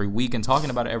that every week and talking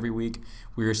about it every week,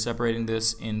 we are separating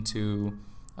this into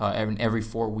every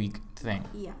 4-week thing.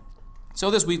 Yeah. So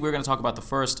this week, we're going to talk about the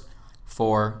first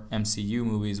 4 MCU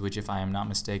movies, which, if I am not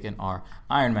mistaken, are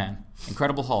Iron Man,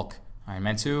 Incredible Hulk, Iron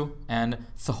Man 2, and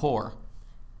Thor.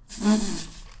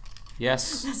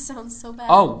 Yes. That sounds so bad.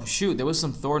 Oh, shoot. There was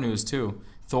some Thor news, too.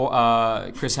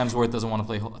 Chris Hemsworth doesn't want to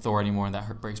play Thor anymore, and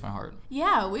that breaks my heart.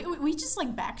 Yeah, we just,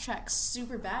 like, backtrack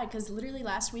super bad, because literally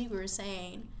last week we were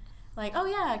saying, like, oh,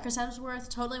 yeah, Chris Hemsworth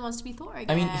totally wants to be Thor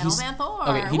again. I mean, Man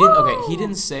Thor. He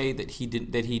didn't say that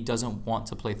he doesn't want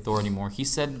to play Thor anymore. He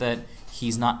said that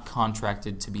he's not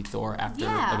contracted to be Thor after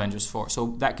Avengers 4.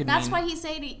 So that could That's mean... why he's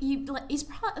saying...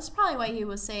 That's probably why he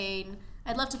was saying,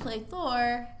 I'd love to play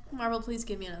Thor... Marvel, please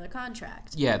give me another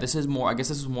contract. Yeah, this is more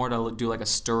to do like a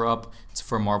stir up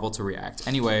for Marvel to react.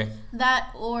 Anyway. That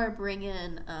or bring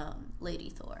in Lady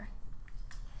Thor.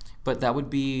 But that would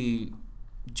be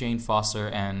Jane Foster,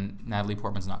 and Natalie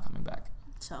Portman's not coming back.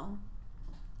 So,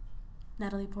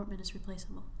 Natalie Portman is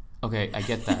replaceable. Okay, I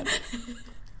get that.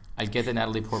 I get that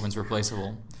Natalie Portman's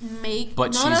replaceable.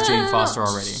 But she's Jane Foster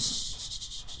already.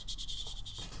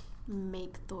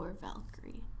 Make Thor Valkyrie.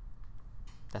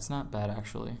 That's not bad,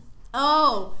 actually.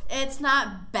 Oh, it's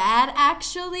not bad,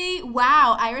 actually?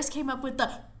 Wow, Iris came up with the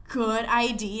good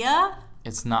idea?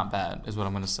 It's not bad, is what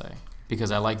I'm going to say. Because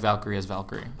I like Valkyrie as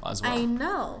Valkyrie as well. I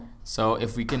know. So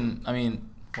if we can, I mean,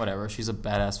 whatever. She's a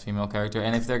badass female character.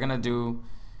 And if they're going to do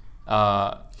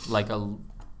like a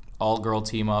all-girl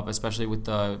team-up, especially with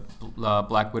the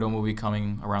Black Widow movie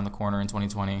coming around the corner in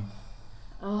 2020.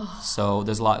 So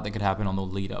there's a lot that could happen on the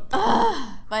lead-up.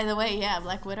 By the way, yeah,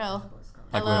 Black Widow.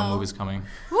 Black Widow movie's coming.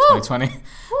 2020.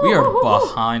 We are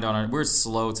behind on it. We're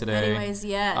slow today. Anyways,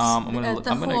 yes.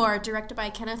 Thor, directed by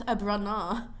Kenneth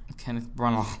Branagh. Wait, Kenneth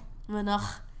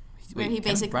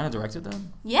Branagh directed that?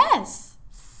 Yes.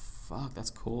 Fuck, that's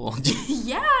cool.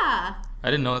 Yeah. I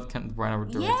didn't know that Kenneth Branagh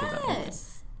directed that movie.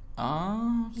 Yes.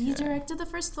 Oh, okay. He directed the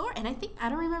first Thor, and I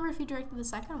don't remember if he directed the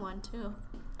second one, too.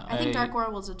 I think Dark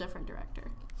World was a different director.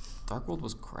 Dark World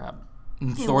was crap.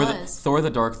 Thor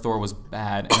the Dark Thor was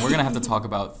bad, and we're gonna have to talk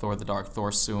about Thor the Dark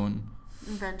Thor soon.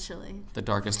 Eventually. The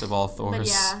darkest of all Thors. But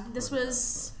yeah, this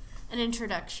was an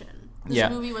introduction. This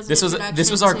movie was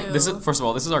first of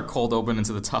all, this is our cold open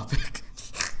into the topic.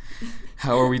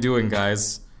 How are we doing,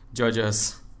 guys? Judge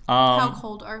us. How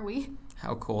cold are we?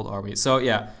 How cold are we? So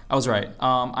yeah, I was right.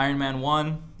 Iron Man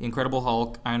 1, The Incredible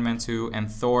Hulk, Iron Man 2,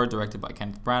 and Thor, directed by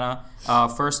Kenneth Branagh.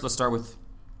 First, let's start with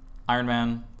Iron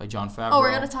Man by Jon Favreau. Oh,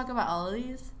 we're gonna talk about all of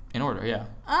these? In order, yeah.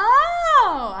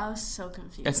 Oh, I was so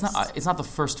confused. It's not the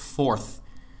first 4th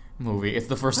movie. It's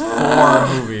the first 4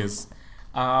 movies.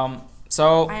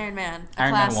 So Iron Man,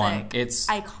 Iron classic, Man 1. It's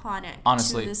iconic.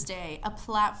 Honestly, to this day, a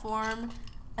platform,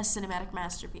 a cinematic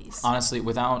masterpiece. Honestly,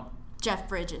 without Jeff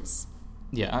Bridges.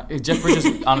 Yeah, Jeff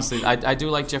Bridges. Honestly, I do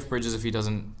like Jeff Bridges. If he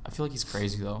doesn't, I feel like he's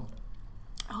crazy though.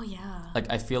 Oh yeah.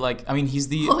 Like I feel like he's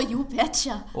the. Oh, you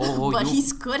betcha. But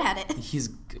he's good at it.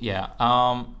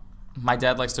 My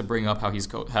dad likes to bring up how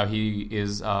he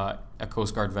is a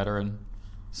Coast Guard veteran,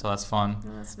 so that's fun.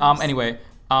 Oh, that's nice. Anyway,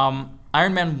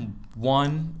 Iron Man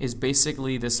 1 is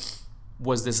basically this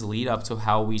lead up to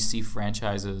how we see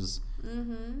franchises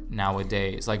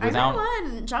nowadays. Like without Iron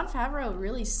Man 1, Jon Favreau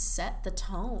really set the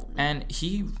tone. And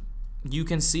you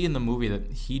can see in the movie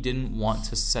that he didn't want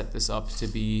to set this up to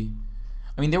be.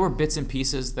 I mean, there were bits and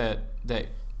pieces that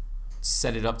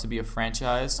set it up to be a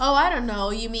franchise. Oh, I don't know.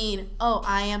 You mean,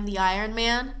 I am the Iron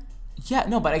Man? Yeah,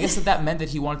 no, but I guess that meant that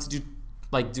he wanted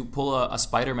to pull a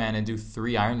Spider-Man and do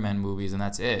 3 Iron Man movies, and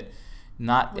that's it.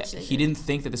 He didn't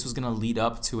think that this was going to lead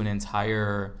up to an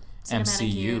entire Cinematic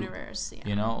MCU universe. Yeah.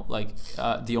 You know,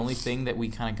 the only thing that we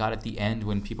kind of got at the end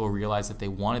when people realized that they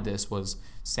wanted this was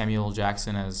Samuel L.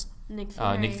 Jackson as Nick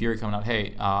Fury coming out.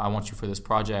 Hey, I want you for this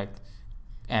project.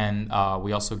 And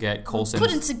we also get Coulson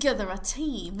putting together a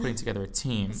team.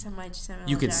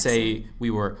 You could say we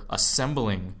were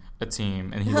assembling a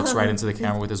team, and he looks right into the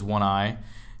camera with his one eye.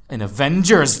 An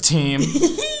Avengers team,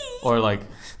 or like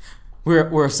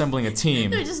we're assembling a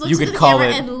team. He just looks you could at the call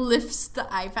camera it. And lifts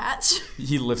the eye patch.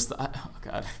 He lifts the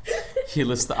he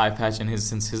lifts the eye patch, and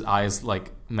since his eye is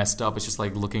like messed up, it's just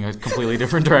like looking a completely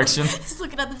different direction. He's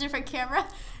looking at the different camera.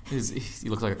 He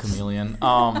looks like a chameleon.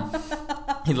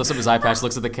 He lifts up his eye patch,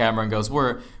 looks at the camera, and goes,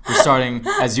 "We're starting,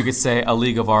 as you could say, a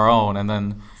league of our own." And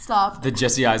then stop. The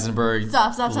Jesse Eisenberg,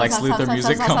 Lex Luthor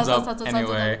music comes up.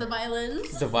 Anyway, the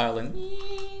violin.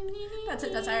 That's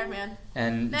it. That's Iron Man.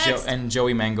 And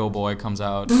Joey Mango Boy comes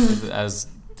out as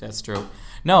Deathstroke.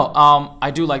 No,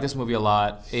 I do like this movie a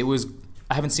lot. It was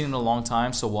I haven't seen it in a long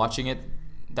time, so watching it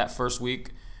that first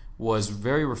week was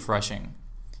very refreshing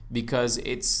because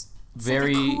it's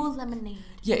very like a cool lemonade.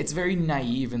 Yeah, it's very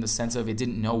naive in the sense of it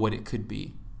didn't know what it could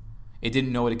be. It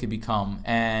didn't know what it could become,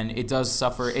 and it does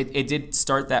suffer. It did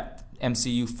start that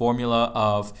MCU formula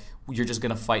of you're just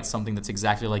gonna fight something that's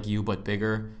exactly like you but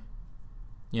bigger.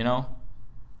 You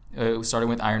know, starting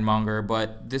with Ironmonger,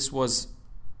 but this was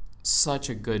such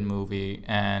a good movie,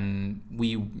 and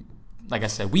like I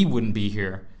said, we wouldn't be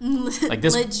here. Like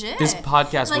this, Legit. This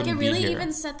podcast like wouldn't it really be here.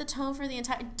 even set the tone for the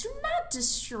entire. Do not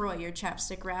destroy your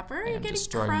chapstick wrapper. You're getting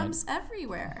destroying crumbs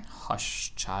everywhere.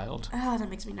 Hush, child. Oh, that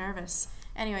makes me nervous.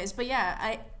 Anyways, but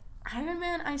yeah, Iron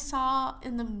Man I saw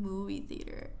in the movie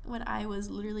theater when I was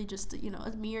literally just a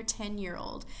mere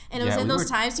 10-year-old, and it was in those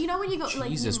times. You know when you go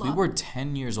Jesus, we were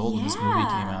 10 years old when this movie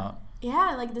came out.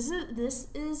 Yeah, like this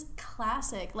is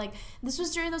classic. Like this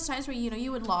was during those times where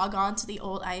you would log on to the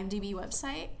old IMDb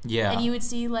website, and you would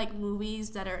see like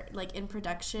movies that are like in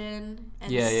production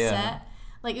and set.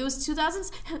 Like it was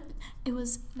 2000s. It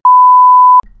was.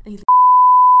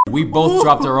 We both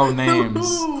dropped our own names.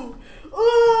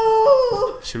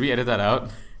 Should we edit that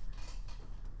out?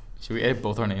 Should we edit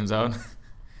both our names out?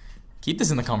 Keep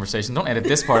this in the conversation. Don't edit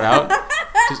this part out.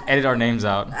 Just edit our names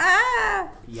out.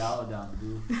 Y'all down,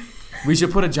 dude. We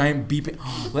should put a giant beep.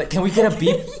 Can we get a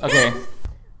beep? Okay.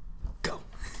 Go.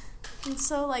 And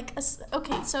so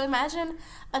so imagine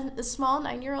a small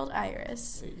 9-year-old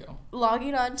Iris. There you go.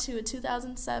 Logging on to a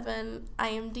 2007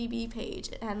 IMDb page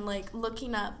and like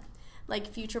looking up like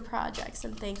future projects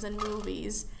and things and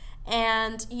movies.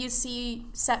 And you see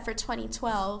set for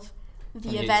 2012,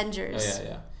 The Avengers. Oh,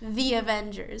 yeah. The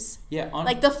Avengers. Yeah.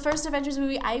 Like the first Avengers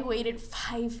movie, I waited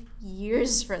 5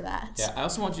 years for that. Yeah, I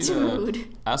also want you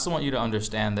Dude. to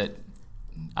understand that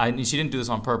she didn't do this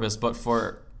on purpose, but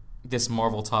for this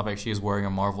Marvel topic, she is wearing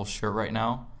a Marvel shirt right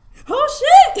now.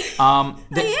 Oh shit! I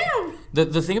am.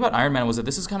 The thing about Iron Man was that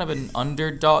this is kind of an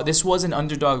underdog. This was an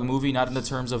underdog movie, not in the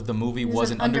terms of the movie was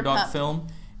an underdog film.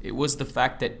 It was the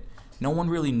fact that no one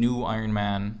really knew Iron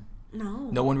Man.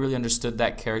 No one really understood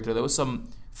that character. There was some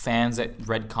fans that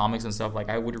read comics and stuff. Like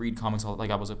I would read comics like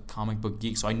I was a comic book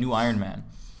geek, so I knew Iron Man,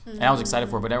 and I was excited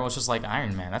for it. But everyone was just like,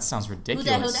 Iron Man, that sounds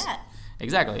ridiculous. Who that?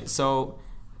 Exactly. So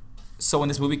when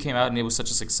this movie came out and it was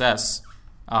such a success,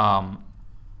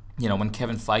 when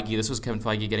Kevin Feige, this was Kevin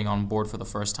Feige getting on board for the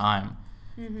first time.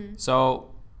 Mm-hmm.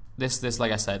 So this,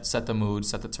 like I said, set the mood,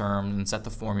 set the term, and set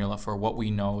the formula for what we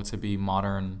know to be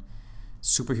modern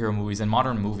superhero movies and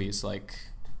modern movies. Like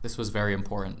this was very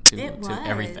important to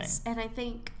everything. And I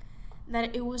think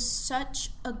that it was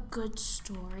such a good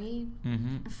story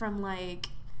from like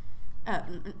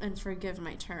and forgive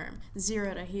my term,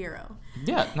 zero to hero.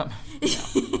 Yeah. No,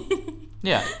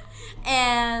 yeah.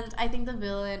 And I think the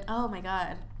villain, oh my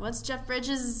god, what's Jeff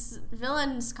Bridges'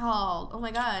 villains called? Oh my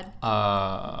god.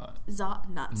 Zod,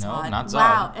 not Zod. No, not Zod.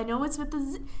 Wow, I know it's with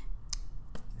the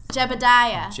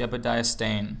Jebediah. Jebediah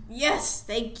Stane. Yes,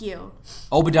 thank you.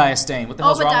 Obadiah Stane. What the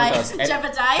hell's wrong with us?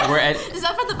 Jebediah? Is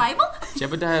that from the Bible?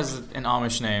 Jebediah is an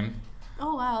Amish name.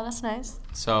 Oh wow, that's nice.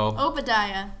 So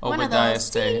Obadiah. One of Obadiah those.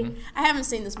 Stane. I haven't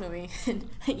seen this movie in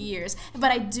years, but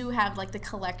I do have like the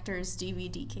collector's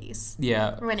DVD case.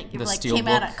 Yeah. When it the came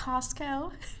out at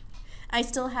Costco. I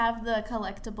still have the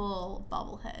collectible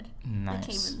bobblehead that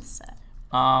came in the set.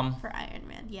 For Iron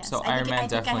Man, yes. So I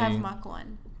think I have Mark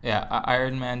 1. Yeah,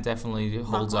 Iron Man definitely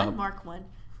holds up. Mark 1.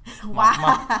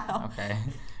 Wow. Okay.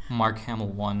 Mark Hamill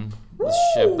 1. The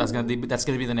ship. That's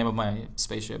gonna be the name of my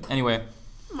spaceship. Anyway.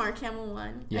 Mark Hamill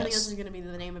 1. Yes. I think this is gonna be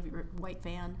the name of your white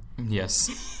van. Yes.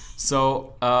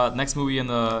 So next movie in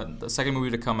the second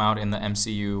movie to come out in the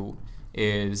MCU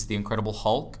is The Incredible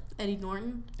Hulk. Eddie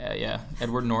Norton. Yeah,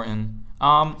 Edward Norton.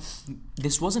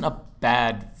 This wasn't a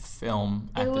bad film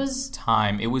at the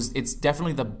time. It's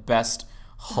definitely the best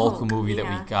Hulk movie that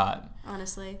we got.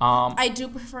 Honestly, I do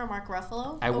prefer Mark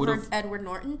Ruffalo over Edward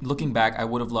Norton. Looking back, I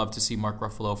would have loved to see Mark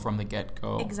Ruffalo from the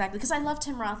get-go. Exactly, because I love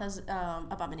Tim Roth as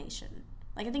Abomination.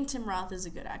 Like I think Tim Roth is a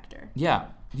good actor. Yeah,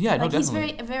 no,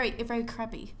 definitely. He's very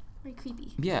creepy, very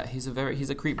creepy. Yeah, he's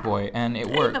a creep boy, and it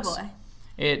works. Boy.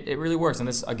 It really works, and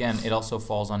this again, it also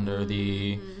falls under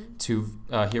the two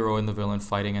hero and the villain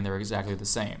fighting, and they're exactly the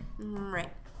same.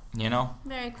 Right. You know.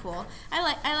 Very cool. I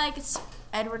like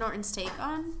Edward Norton's take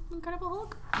on Incredible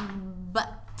Hulk,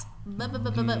 but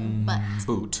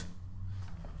boot.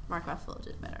 Mark Ruffalo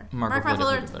did better. Mark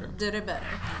Ruffalo did it better.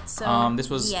 So this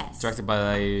was directed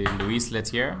by Louis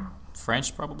Leterrier,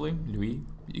 French probably. Louis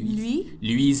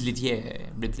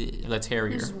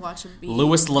Leterrier. Just watch him be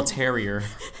Louis Leterrier.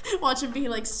 Watch him be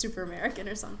like super American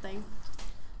or something.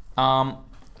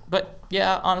 But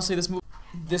yeah, honestly, this movie.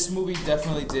 This movie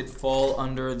definitely did fall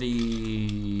under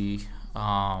the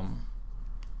I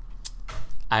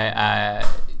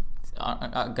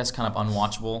guess kind of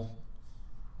unwatchable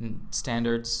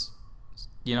standards.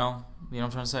 You know what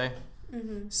I'm trying to say.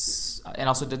 Mm-hmm. And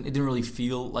also, it didn't really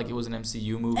feel like it was an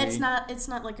MCU movie. It's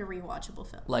not like a rewatchable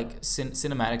film. Like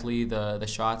cinematically, the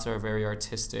shots are very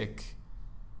artistic,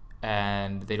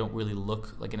 and they don't really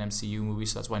look like an MCU movie.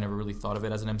 So that's why I never really thought of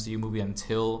it as an MCU movie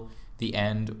until the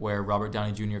end, where Robert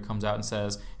Downey Jr. comes out and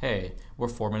says, "Hey, we're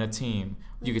forming a team.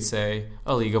 You could say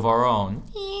a league of our own."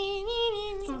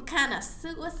 Some kind of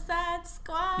Suicide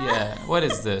Squad. Yeah, what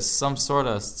is this? Some sort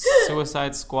of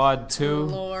Suicide Squad 2?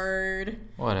 Lord.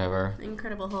 Whatever.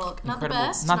 Incredible Hulk. Not the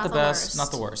best. Not the best. Worst.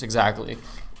 Not the worst. Exactly.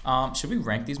 Should we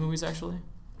rank these movies actually?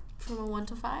 From a 1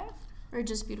 to 5, or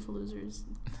just Beautiful Losers?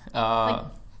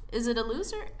 Is it a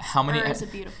loser? Or is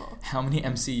it beautiful? How many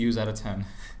MCUs out of 10?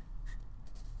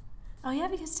 Oh yeah,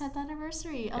 because 10th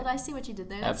anniversary. Oh, I see what you did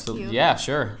there. That's absolutely cute. Yeah,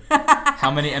 sure.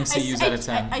 How many MCUs out of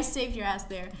 10? I saved your ass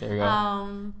there. There you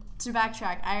go. To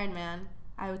backtrack, Iron Man,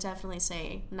 I would definitely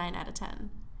say 9 out of 10.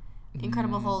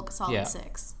 Incredible Hulk, solid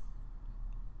 6.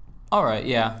 All right,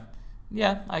 yeah,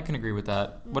 I can agree with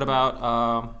that. What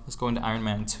about let's go into Iron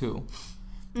Man 2.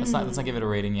 Let's not give it a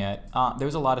rating yet.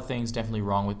 There's a lot of things definitely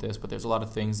wrong with this, but there's a lot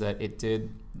of things that it did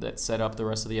that set up the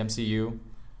rest of the MCU.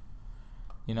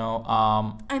 You know,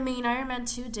 I mean, Iron Man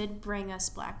 2 did bring us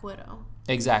Black Widow.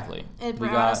 Exactly. It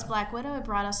brought us Black Widow. It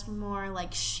brought us more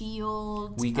like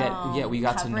Shield. We got coverage.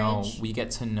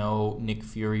 to know Nick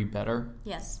Fury better.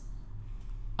 Yes.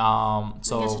 So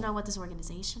we get to know what this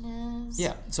organization is.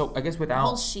 Yeah. So I guess the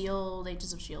whole Shield,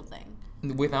 Ages of Shield thing.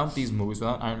 Without these movies,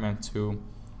 without Iron Man 2,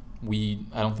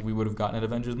 I don't think we would have gotten an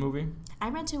Avengers movie.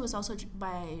 Iron Man 2 was also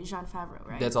by Jon Favreau,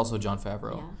 right? That's also Jon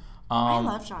Favreau. Yeah. I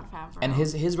love Jon Favreau. And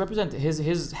his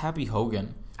Happy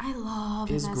Hogan. I love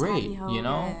him is as great. Happy Hogan. You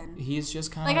know, he's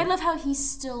just kind of like I love how he's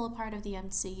still a part of the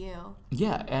MCU.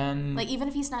 Yeah, and like even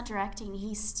if he's not directing,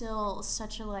 he's still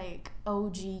such a like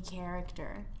OG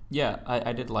character. Yeah,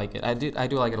 I did like it. I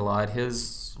do like it a lot.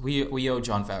 We owe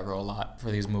Jon Favreau a lot for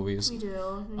these movies. We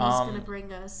do. He's gonna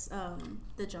bring us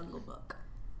the Jungle Book.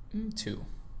 2.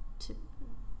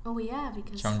 Oh yeah,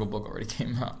 because Jungle Book already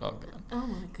came out. Oh god. Oh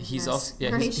my goodness. He's also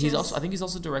I think he's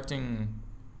also directing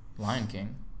Lion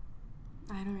King.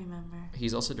 I don't remember.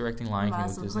 He's also directing Lion King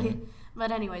with Disney.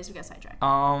 But anyways, we got sidetracked.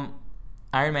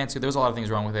 Iron Man 2. There was a lot of things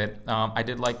wrong with it. I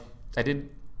don't like Mickey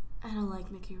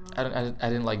Rourke. I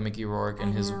didn't like Mickey Rourke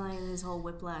and his whole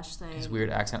Whiplash thing. His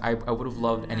weird accent. I would have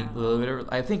loved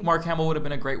I think Mark Hamill would have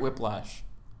been a great Whiplash.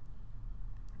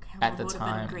 At the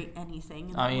time, been a great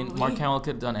anything. I mean, Mark Hamill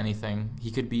could have done anything.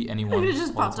 He could be anyone. He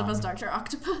just popped up as Dr.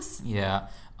 Octopus. Yeah.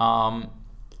 I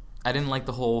didn't like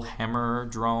the whole hammer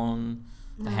drone,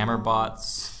 the hammer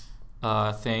bots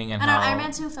thing, and how Iron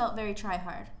Man 2 felt very try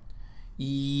hard.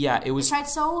 Yeah, it was. It tried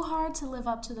so hard to live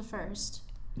up to the first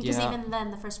because even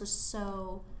then the first was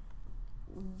so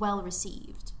well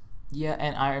received. Yeah,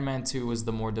 and Iron Man 2 was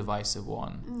the more divisive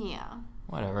one. Yeah.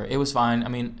 Whatever. It was fine. I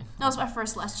mean, that was my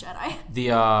first Last Jedi.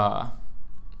 The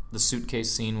suitcase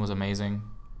scene was amazing.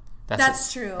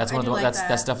 That's true. That's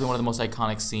definitely one of the most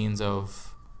iconic scenes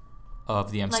of the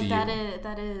MCU. Like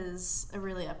that is a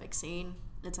really epic scene.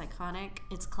 It's iconic.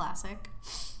 It's classic.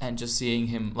 And just seeing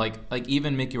him like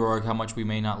even Mickey Rourke, how much we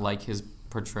may not like his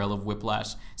portrayal of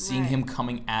Whiplash, seeing him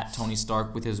coming at Tony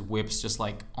Stark with his whips just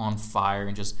like on fire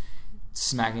and just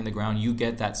smacking the ground, you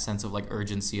get that sense of like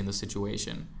urgency in the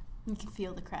situation. You can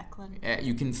feel the crackling.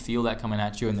 You can feel that coming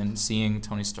at you, and then seeing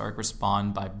Tony Stark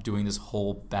respond by doing this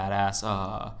whole badass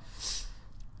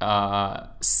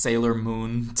Sailor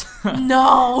Moon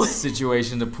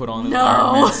situation to put on the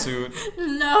Iron Man suit.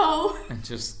 No. And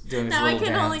just doing this little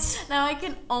dance. Now I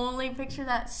can only picture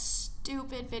that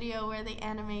stupid video where they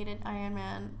animated Iron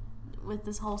Man with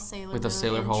this whole Sailor with the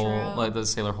sailor intro. hole, like the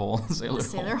sailor hole, the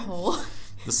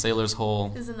sailor's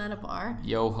hole. Isn't that a bar?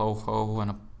 Yo ho ho and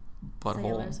a butthole.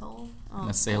 Sailor's hole. Oh. And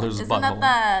a sailor's Isn't butthole. Isn't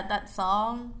that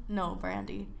song? No,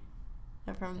 Brandy.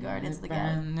 They're from Guardians of the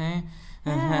Galaxy.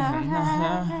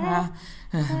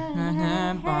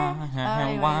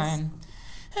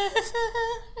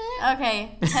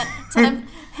 Okay. 10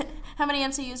 how many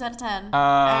MCUs out of 10?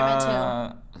 Iron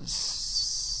Man 2.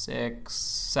 6,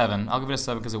 7. I'll give it a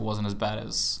 7 because it wasn't as bad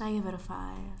as... I give it a 5.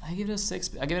 I give it a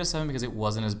 6. I give it a 7 because it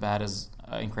wasn't as bad as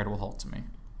Incredible Hulk to me.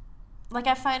 Like,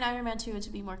 I find Iron Man 2 to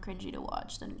be more cringy to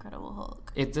watch than Incredible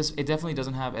Hulk. It definitely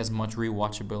doesn't have as much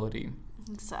rewatchability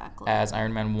as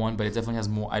Iron Man 1, but it definitely has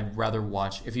more. I'd rather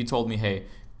watch... If you told me, hey,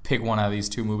 pick one out of these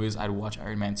two movies, I'd watch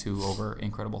Iron Man 2 over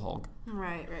Incredible Hulk.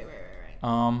 Right.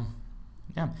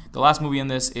 Yeah. The last movie in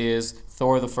this is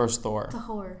Thor: The First Thor. The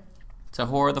horror.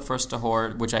 Tahor, the first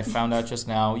Tahor, which I found out just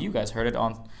now. You guys heard it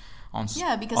on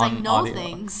Yeah, because on I know audio.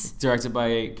 things. Directed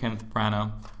by Kenneth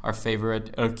Branagh, our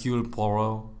favorite Hercule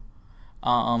Poirot.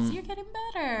 So you're getting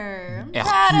better. I'm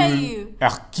proud of you.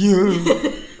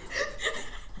 Hercule.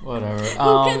 Whatever.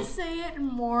 Who can say it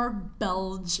more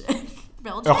Belgian?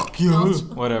 Belgian? Hercule.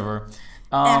 Belgian. Whatever.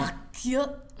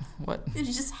 Hercule. What? You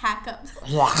just hack up.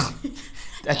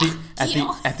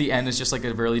 At the end, it's just like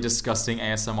a really disgusting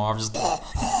ASMR. Just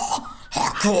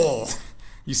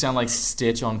you sound like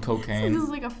Stitch on cocaine. This is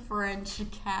like a French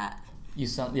cat. You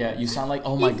sound like,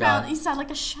 oh my god. You sound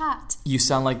like a shot. You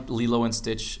sound like Lilo and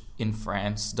Stitch in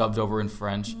France, dubbed over in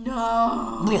French.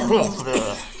 No.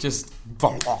 Just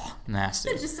nasty.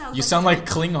 It just sounds you like sound like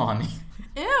Klingon.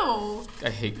 Ew. I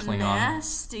hate Klingon.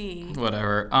 Nasty.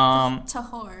 Whatever.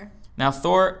 Tahor. Now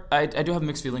Thor, I do have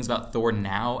mixed feelings about Thor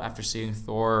now after seeing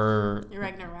Thor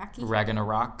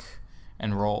Ragnarok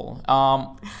and Roll.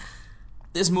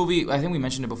 This movie, I think we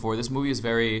mentioned it before. This movie is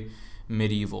very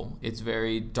medieval. It's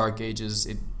very Dark Ages.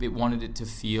 It wanted it to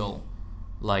feel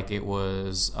like it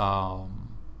was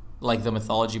like the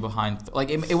mythology behind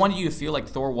it wanted you to feel like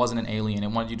Thor wasn't an alien.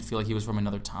 It wanted you to feel like he was from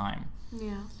another time.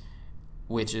 Yeah.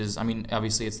 Which is, I mean,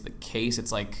 obviously it's the case.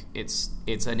 It's like it's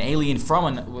an alien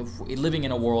living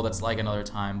in a world that's like another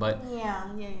time. But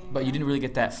But you didn't really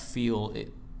get that feel.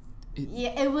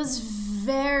 It was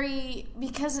very,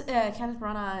 because Kenneth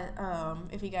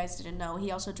Branagh, if you guys didn't know,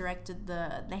 he also directed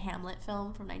the Hamlet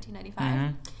film from 1995.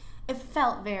 Mm-hmm. It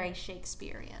felt very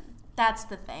Shakespearean. That's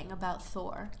the thing about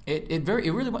Thor. It was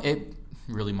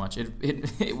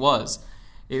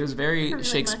very Really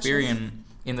Shakespearean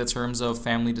in the terms of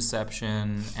family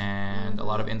deception and a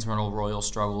lot of internal royal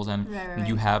struggles, and Right.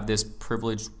 you have this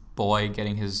privileged boy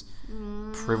getting his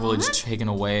privilege taken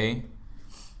away.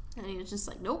 And he was just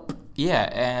like, nope. Yeah,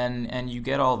 and you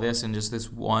get all this in just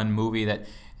this one movie.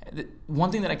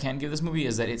 One thing that I can give this movie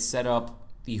is that it set up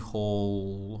the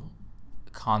whole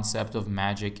concept of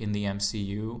magic in the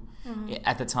MCU. Mm-hmm.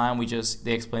 At the time,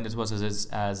 they explained it to us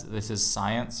as this is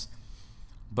science,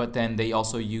 but then they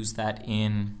also used that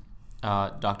in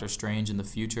Doctor Strange in the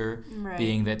future, right.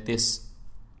 being that this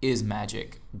is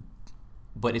magic,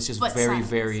 but it's just very, science,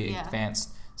 very advanced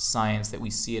science that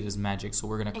we see it as magic, so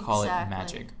we're going to call it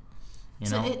magic.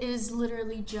 So it is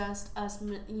literally just us,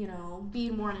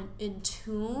 being more in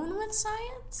tune with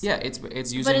science. Yeah, it's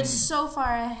using. But it's so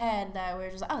far ahead that we're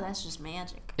just that's just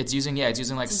magic. It's using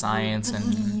like science and.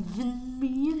 Believe in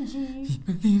me and G.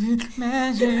 Believe in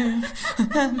magic.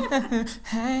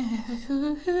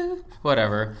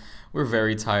 Whatever. We're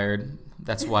very tired.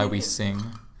 That's why we sing.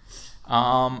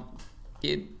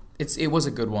 It was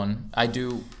a good one. I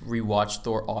do rewatch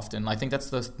Thor often. I think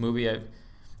that's the movie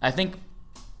I think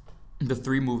the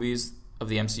 3 movies of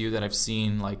the MCU that I've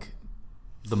seen like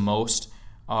the most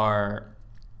are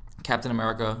Captain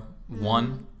America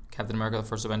 1, Captain America the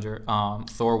First Avenger,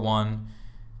 Thor 1,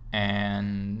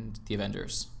 and The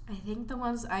Avengers. I think the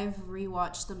ones I've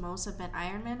rewatched the most have been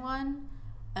Iron Man 1,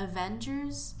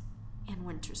 Avengers, and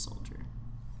Winter Soldier.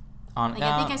 I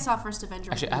think I saw First Avenger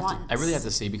once. I really have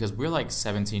to see, because we're like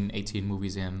 17, 18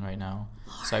 movies in right now.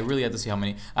 Lord. So I really have to see how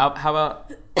many. How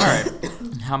about, all right,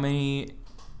 how many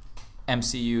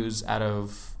MCUs out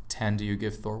of 10 do you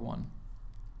give Thor 1?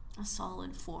 A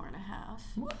solid 4.5.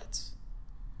 What?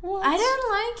 I didn't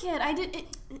like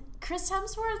it. Chris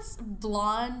Hemsworth's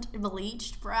blonde,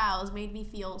 bleached brows made me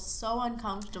feel so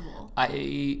uncomfortable.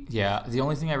 The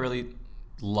only thing I really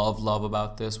love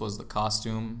about this was the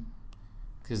costume,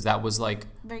 because that was like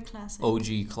very classic,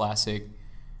 OG classic.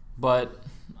 But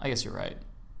I guess you're right.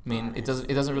 I mean, it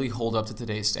doesn't really hold up to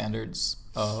today's standards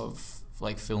of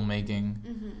like filmmaking.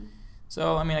 Mm-hmm.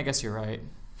 So I mean, I guess you're right.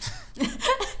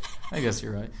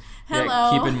 Hello.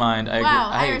 Yeah, keep in mind,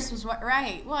 Iris was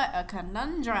right. What a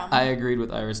conundrum. I agreed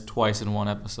with Iris twice in one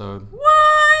episode.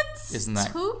 What? Isn't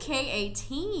that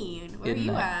 2K18? Where are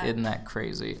you at? Isn't that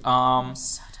crazy? I'm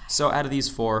so tired. So out of these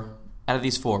four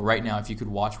right now, if you could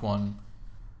watch one,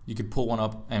 you could pull one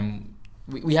up, and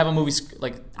we have a movie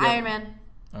like Iron Man.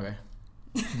 Okay.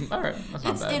 All right, that's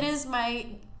not bad.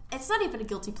 It's not even a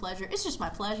guilty pleasure. It's just my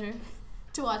pleasure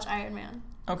to watch Iron Man.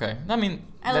 Okay, I mean,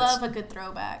 I love a good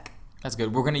throwback. That's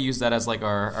good. We're gonna use that as like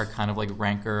our kind of like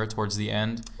ranker towards the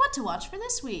end. What to watch for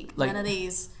this week? None of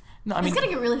these. No, I mean, it's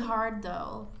gonna get really hard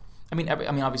though. I mean,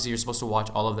 obviously you're supposed to watch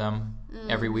all of them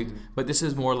every week, but this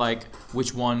is more like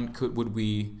which one would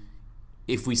we,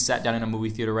 if we sat down in a movie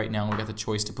theater right now and we got the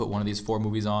choice to put one of these 4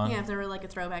 movies on. Yeah, if there were like a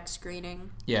throwback screening.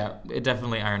 Yeah,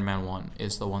 definitely Iron Man 1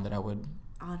 is the one that I would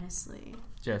honestly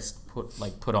just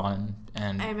put on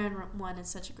and Iron Man 1 is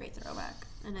such a great throwback,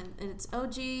 and it's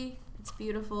OG. It's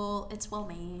beautiful. It's well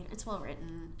made. It's well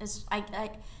written.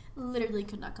 I literally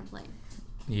could not complain.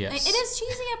 Yes. It is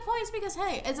cheesy at points because,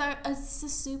 hey, it's a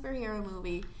superhero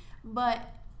movie, but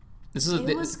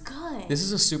it was good. This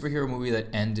is a superhero movie that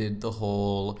ended the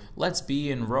whole let's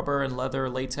be in rubber and leather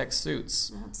latex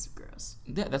suits. That's gross.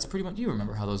 Yeah, that's pretty much. You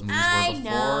remember how those movies were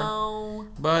before? I know.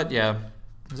 But yeah,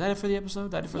 is that it for the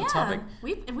episode? That it for the topic?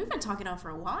 We've been talking on for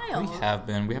a while. We have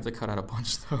been. We have to cut out a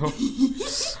bunch though.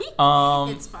 It's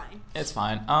fine. It's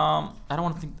fine. I don't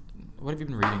want to think. What have you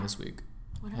been reading this week?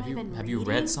 What have I been reading? Have you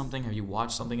read something? Have you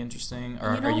watched something interesting? Or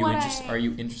are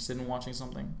you interested in watching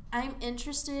something? I'm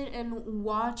interested in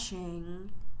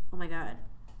watching. Oh my god,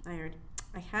 I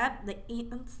had the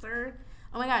answer.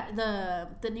 Oh my god,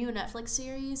 the new Netflix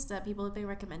series that people have been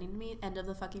recommending to me, End of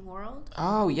the Fucking World.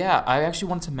 Oh yeah, I actually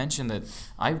wanted to mention that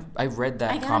I've read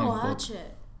that comic book. I gotta watch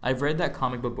it. I've read that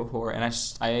comic book before, and I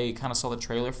kind of saw the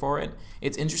trailer for it.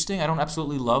 It's interesting. I don't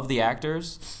absolutely love the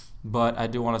actors, but I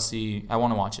do want to see. I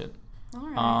want to watch it. All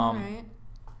right.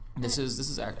 This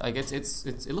is like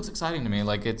it looks exciting to me.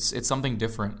 Like it's something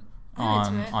different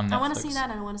on Netflix. I want to see that,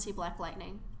 and I want to see Black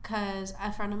Lightning because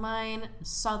a friend of mine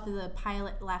saw the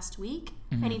pilot last week,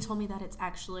 and he told me that it's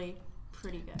actually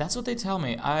pretty good. That's what they tell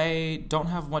me. I don't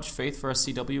have much faith for a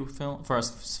CW film for a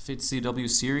CW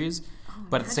series,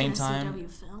 but at the same time,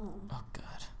 CW film. Oh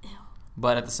god. Ew.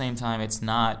 But at the same time, it's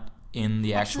not in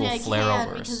the actual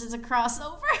Flareverse because it's a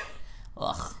crossover.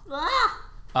 Ugh. Ah!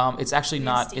 It's actually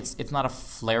not. It's not a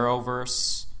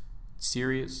Flareverse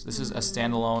series. This is a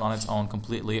standalone on its own,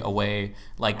 completely away,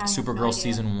 like Supergirl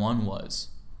season 1 was.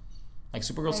 Like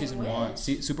Supergirl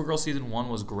season 1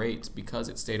 was great because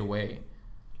it stayed away,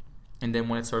 and then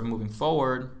when it started moving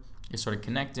forward, it started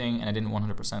connecting, and I didn't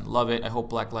 100% love it. I hope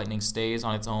Black Lightning stays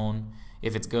on its own.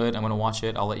 If it's good, I'm gonna watch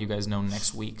it. I'll let you guys know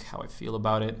next week how I feel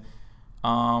about it.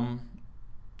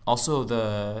 Also,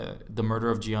 the murder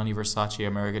of Gianni Versace,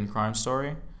 American Crime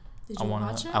Story. Did you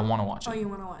watch it? I want to watch it. Oh, you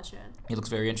want to watch it? It looks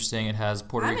very interesting. It has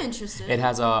I'm interested. It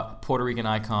has a Puerto Rican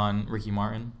icon, Ricky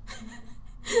Martin.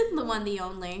 The one, the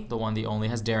only. The one, the only.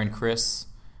 It has Darren Criss.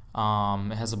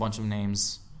 It has a bunch of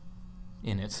names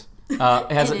in it. It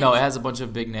has a bunch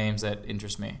of big names that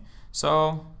interest me.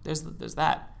 So there's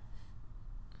that.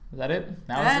 Is that it?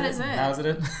 That is it. Now is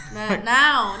it?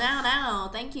 Now.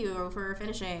 Thank you for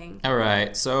finishing. All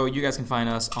right. So you guys can find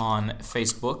us on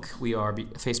Facebook. We are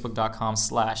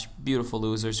facebook.com/Beautiful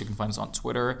Losers. You can find us on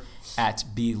Twitter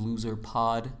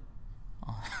 @BLoserPod.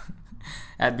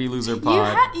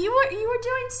 @BLoserPod. You were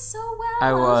doing so well.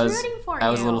 I was rooting for you. I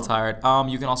was a little tired.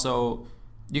 You can also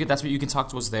you can talk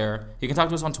to us there. You can talk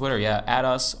to us on Twitter. Yeah, @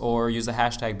 us or use the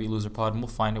hashtag #BeLoserPod, and we'll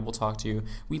find it. We'll talk to you.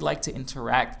 We like to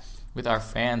interact with our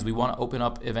fans. We want to open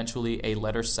up eventually a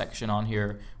letter section on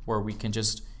here where we can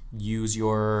just use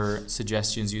your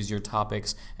suggestions, use your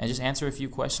topics, and just answer a few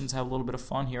questions, have a little bit of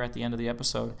fun here at the end of the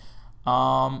episode.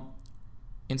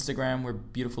 Instagram, we're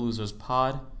Beautiful Losers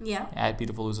Pod. Yeah.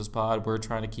 @Beautiful Losers Pod. We're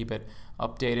trying to keep it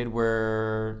updated.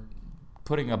 We're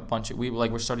putting a bunch of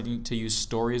we're starting to use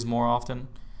stories more often.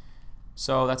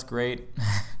 So that's great.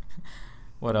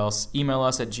 What else? Email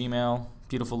us at Gmail.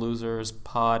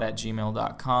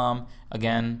 BeautifulLosersPod@gmail.com.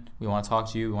 Again, we want to talk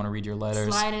to you. We want to read your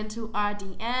letters. Slide into our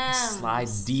DMs. Slide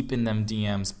deep in them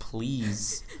DMs,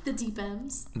 please. The deep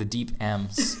M's. The deep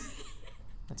M's.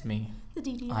 That's me. The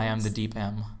DDMs. I am the deep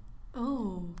M.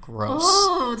 Oh. Gross.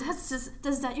 Oh,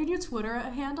 is that your new Twitter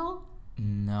handle?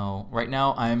 No. Right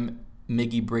now, I'm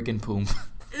Miggy Brick and Poom.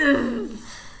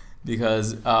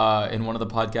 Because in one of the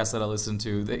podcasts that I listened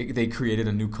to, they created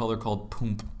a new color called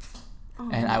Poomp. Oh,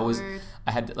 and Lord.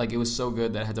 It was so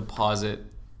good that I had to pause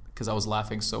it because I was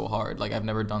laughing so hard. Like, I've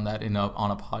never done that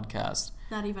on a podcast.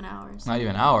 Not even ours.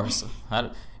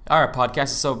 Our podcast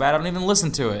is so bad I don't even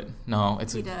listen to it. No,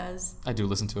 He does. I do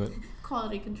listen to it.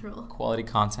 Quality control. Quality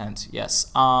content, yes.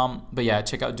 But yeah,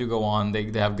 check out Do Go On.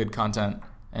 They have good content,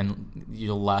 and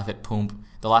you'll laugh at Poomp.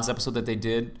 The last episode that they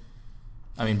did,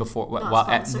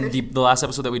 the last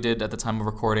episode that we did at the time of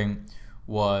recording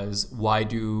was why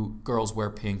do girls wear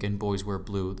pink and boys wear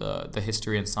blue? The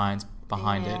history and science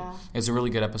behind it. It's a really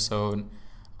good episode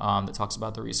that talks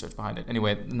about the research behind it.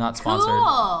 Anyway, not sponsored.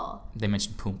 Cool. They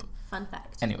mentioned Poomp. Fun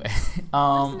fact. Anyway, that's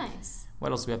nice.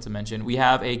 What else do we have to mention? We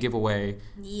have a giveaway.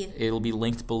 Yeah. It'll be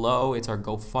linked below. It's our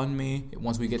GoFundMe.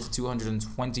 Once we get to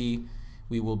 220,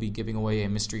 we will be giving away a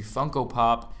mystery Funko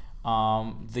Pop.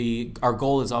 Our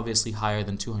goal is obviously higher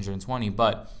than 220,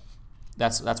 but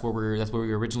that's where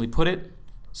we originally put it.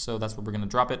 So that's where we're gonna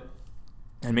drop it.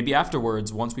 And maybe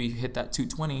afterwards, once we hit that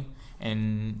 220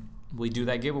 and we do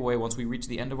that giveaway, once we reach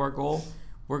the end of our goal,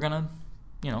 we're gonna,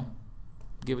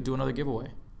 do another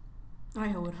giveaway. I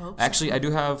would hope so. Actually, I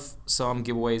do have some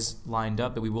giveaways lined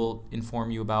up that we will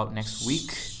inform you about next week.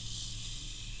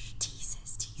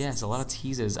 Teases. Yes, a lot of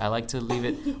teases. I like to leave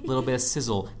it a little bit of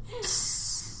sizzle.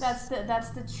 That's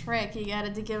the trick. You gotta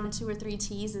give them 2 or 3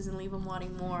 teases and leave them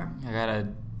wanting more. I gotta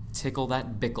tickle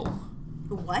that bickle.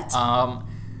 What?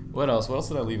 What else? What else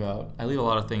did I leave out? I leave a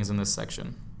lot of things in this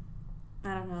section.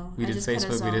 I don't know. We I did just kinda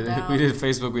Facebook. zoned We out. did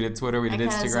Facebook. We did Twitter. We did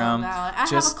Instagram. I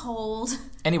have a cold.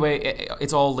 Anyway,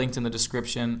 it's all linked in the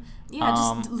description. Yeah,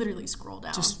 just literally scroll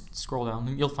down. Just scroll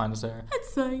down. You'll find us there.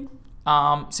 That's fine.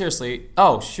 Seriously.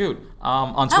 Oh shoot.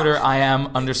 On Twitter, I am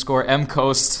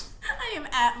 _mcoast. I am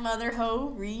at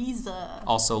Motherho Riza.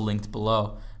 Also linked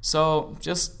below. So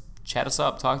just chat us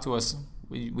up. Talk to us.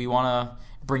 We want to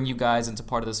bring you guys into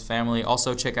part of this family.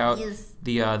 Also check out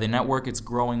the network. It's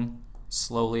growing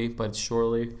slowly but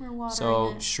surely. We're watering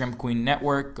So it. Shrimp Queen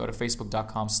Network. Go to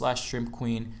facebook.com/Shrimp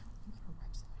Queen.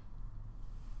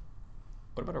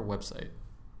 What about our website?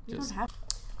 You don't have.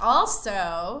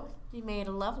 Also, we made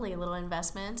a lovely little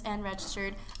investment and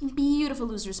registered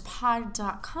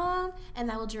beautifulloserspod.com, and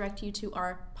that will direct you to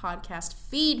our podcast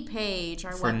feed page,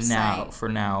 our website. For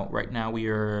now, right now we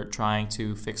are trying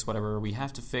to fix whatever we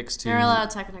have to fix to. There are a lot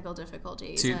of technical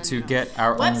difficulties. To get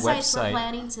our own websites we're website.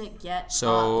 planning to get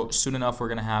So up. soon enough we're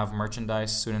gonna have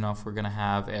merchandise. Soon enough we're gonna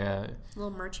have A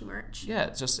little merch. Yeah,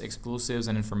 just exclusives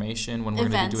and information when we're gonna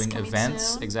be Events doing coming events.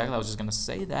 soon. Exactly. I was just gonna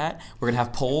say that we're gonna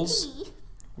have polls.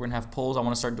 We're gonna have polls. I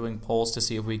want to start doing polls to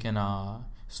see if we can,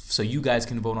 so you guys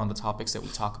can vote on the topics that we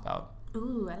talk about.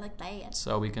 Ooh, I like that.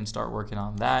 So we can start working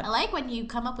on that. I like when you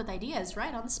come up with ideas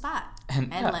right on the spot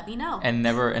and yeah, let me know. And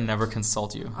never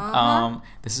consult you.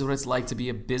 This is what it's like to be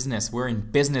a business. We're in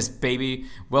business, baby.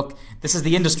 Well, this is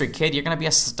the industry, kid. You're gonna be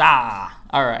a star.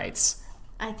 All right.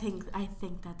 I think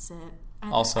that's it. I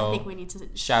Also, think we need to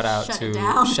shout out shut to it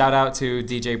down.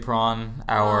 DJ Prawn,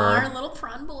 our little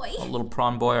prawn boy.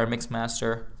 prawn boy, our mix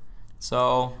master.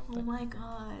 So Oh my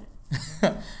god.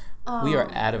 we are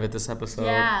out of it this episode.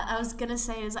 Yeah, I was gonna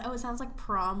say it sounds like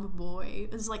prom boy.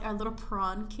 It's like our little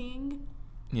prawn king.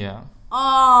 Yeah.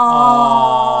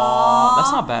 Oh,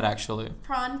 That's not bad actually.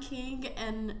 Prawn king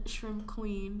and shrimp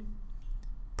queen.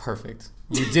 Perfect.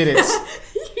 You did it.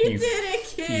 you did it,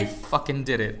 kid. You fucking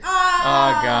did it. Ah.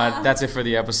 Oh god, that's it for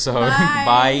the episode. Bye.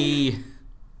 Bye.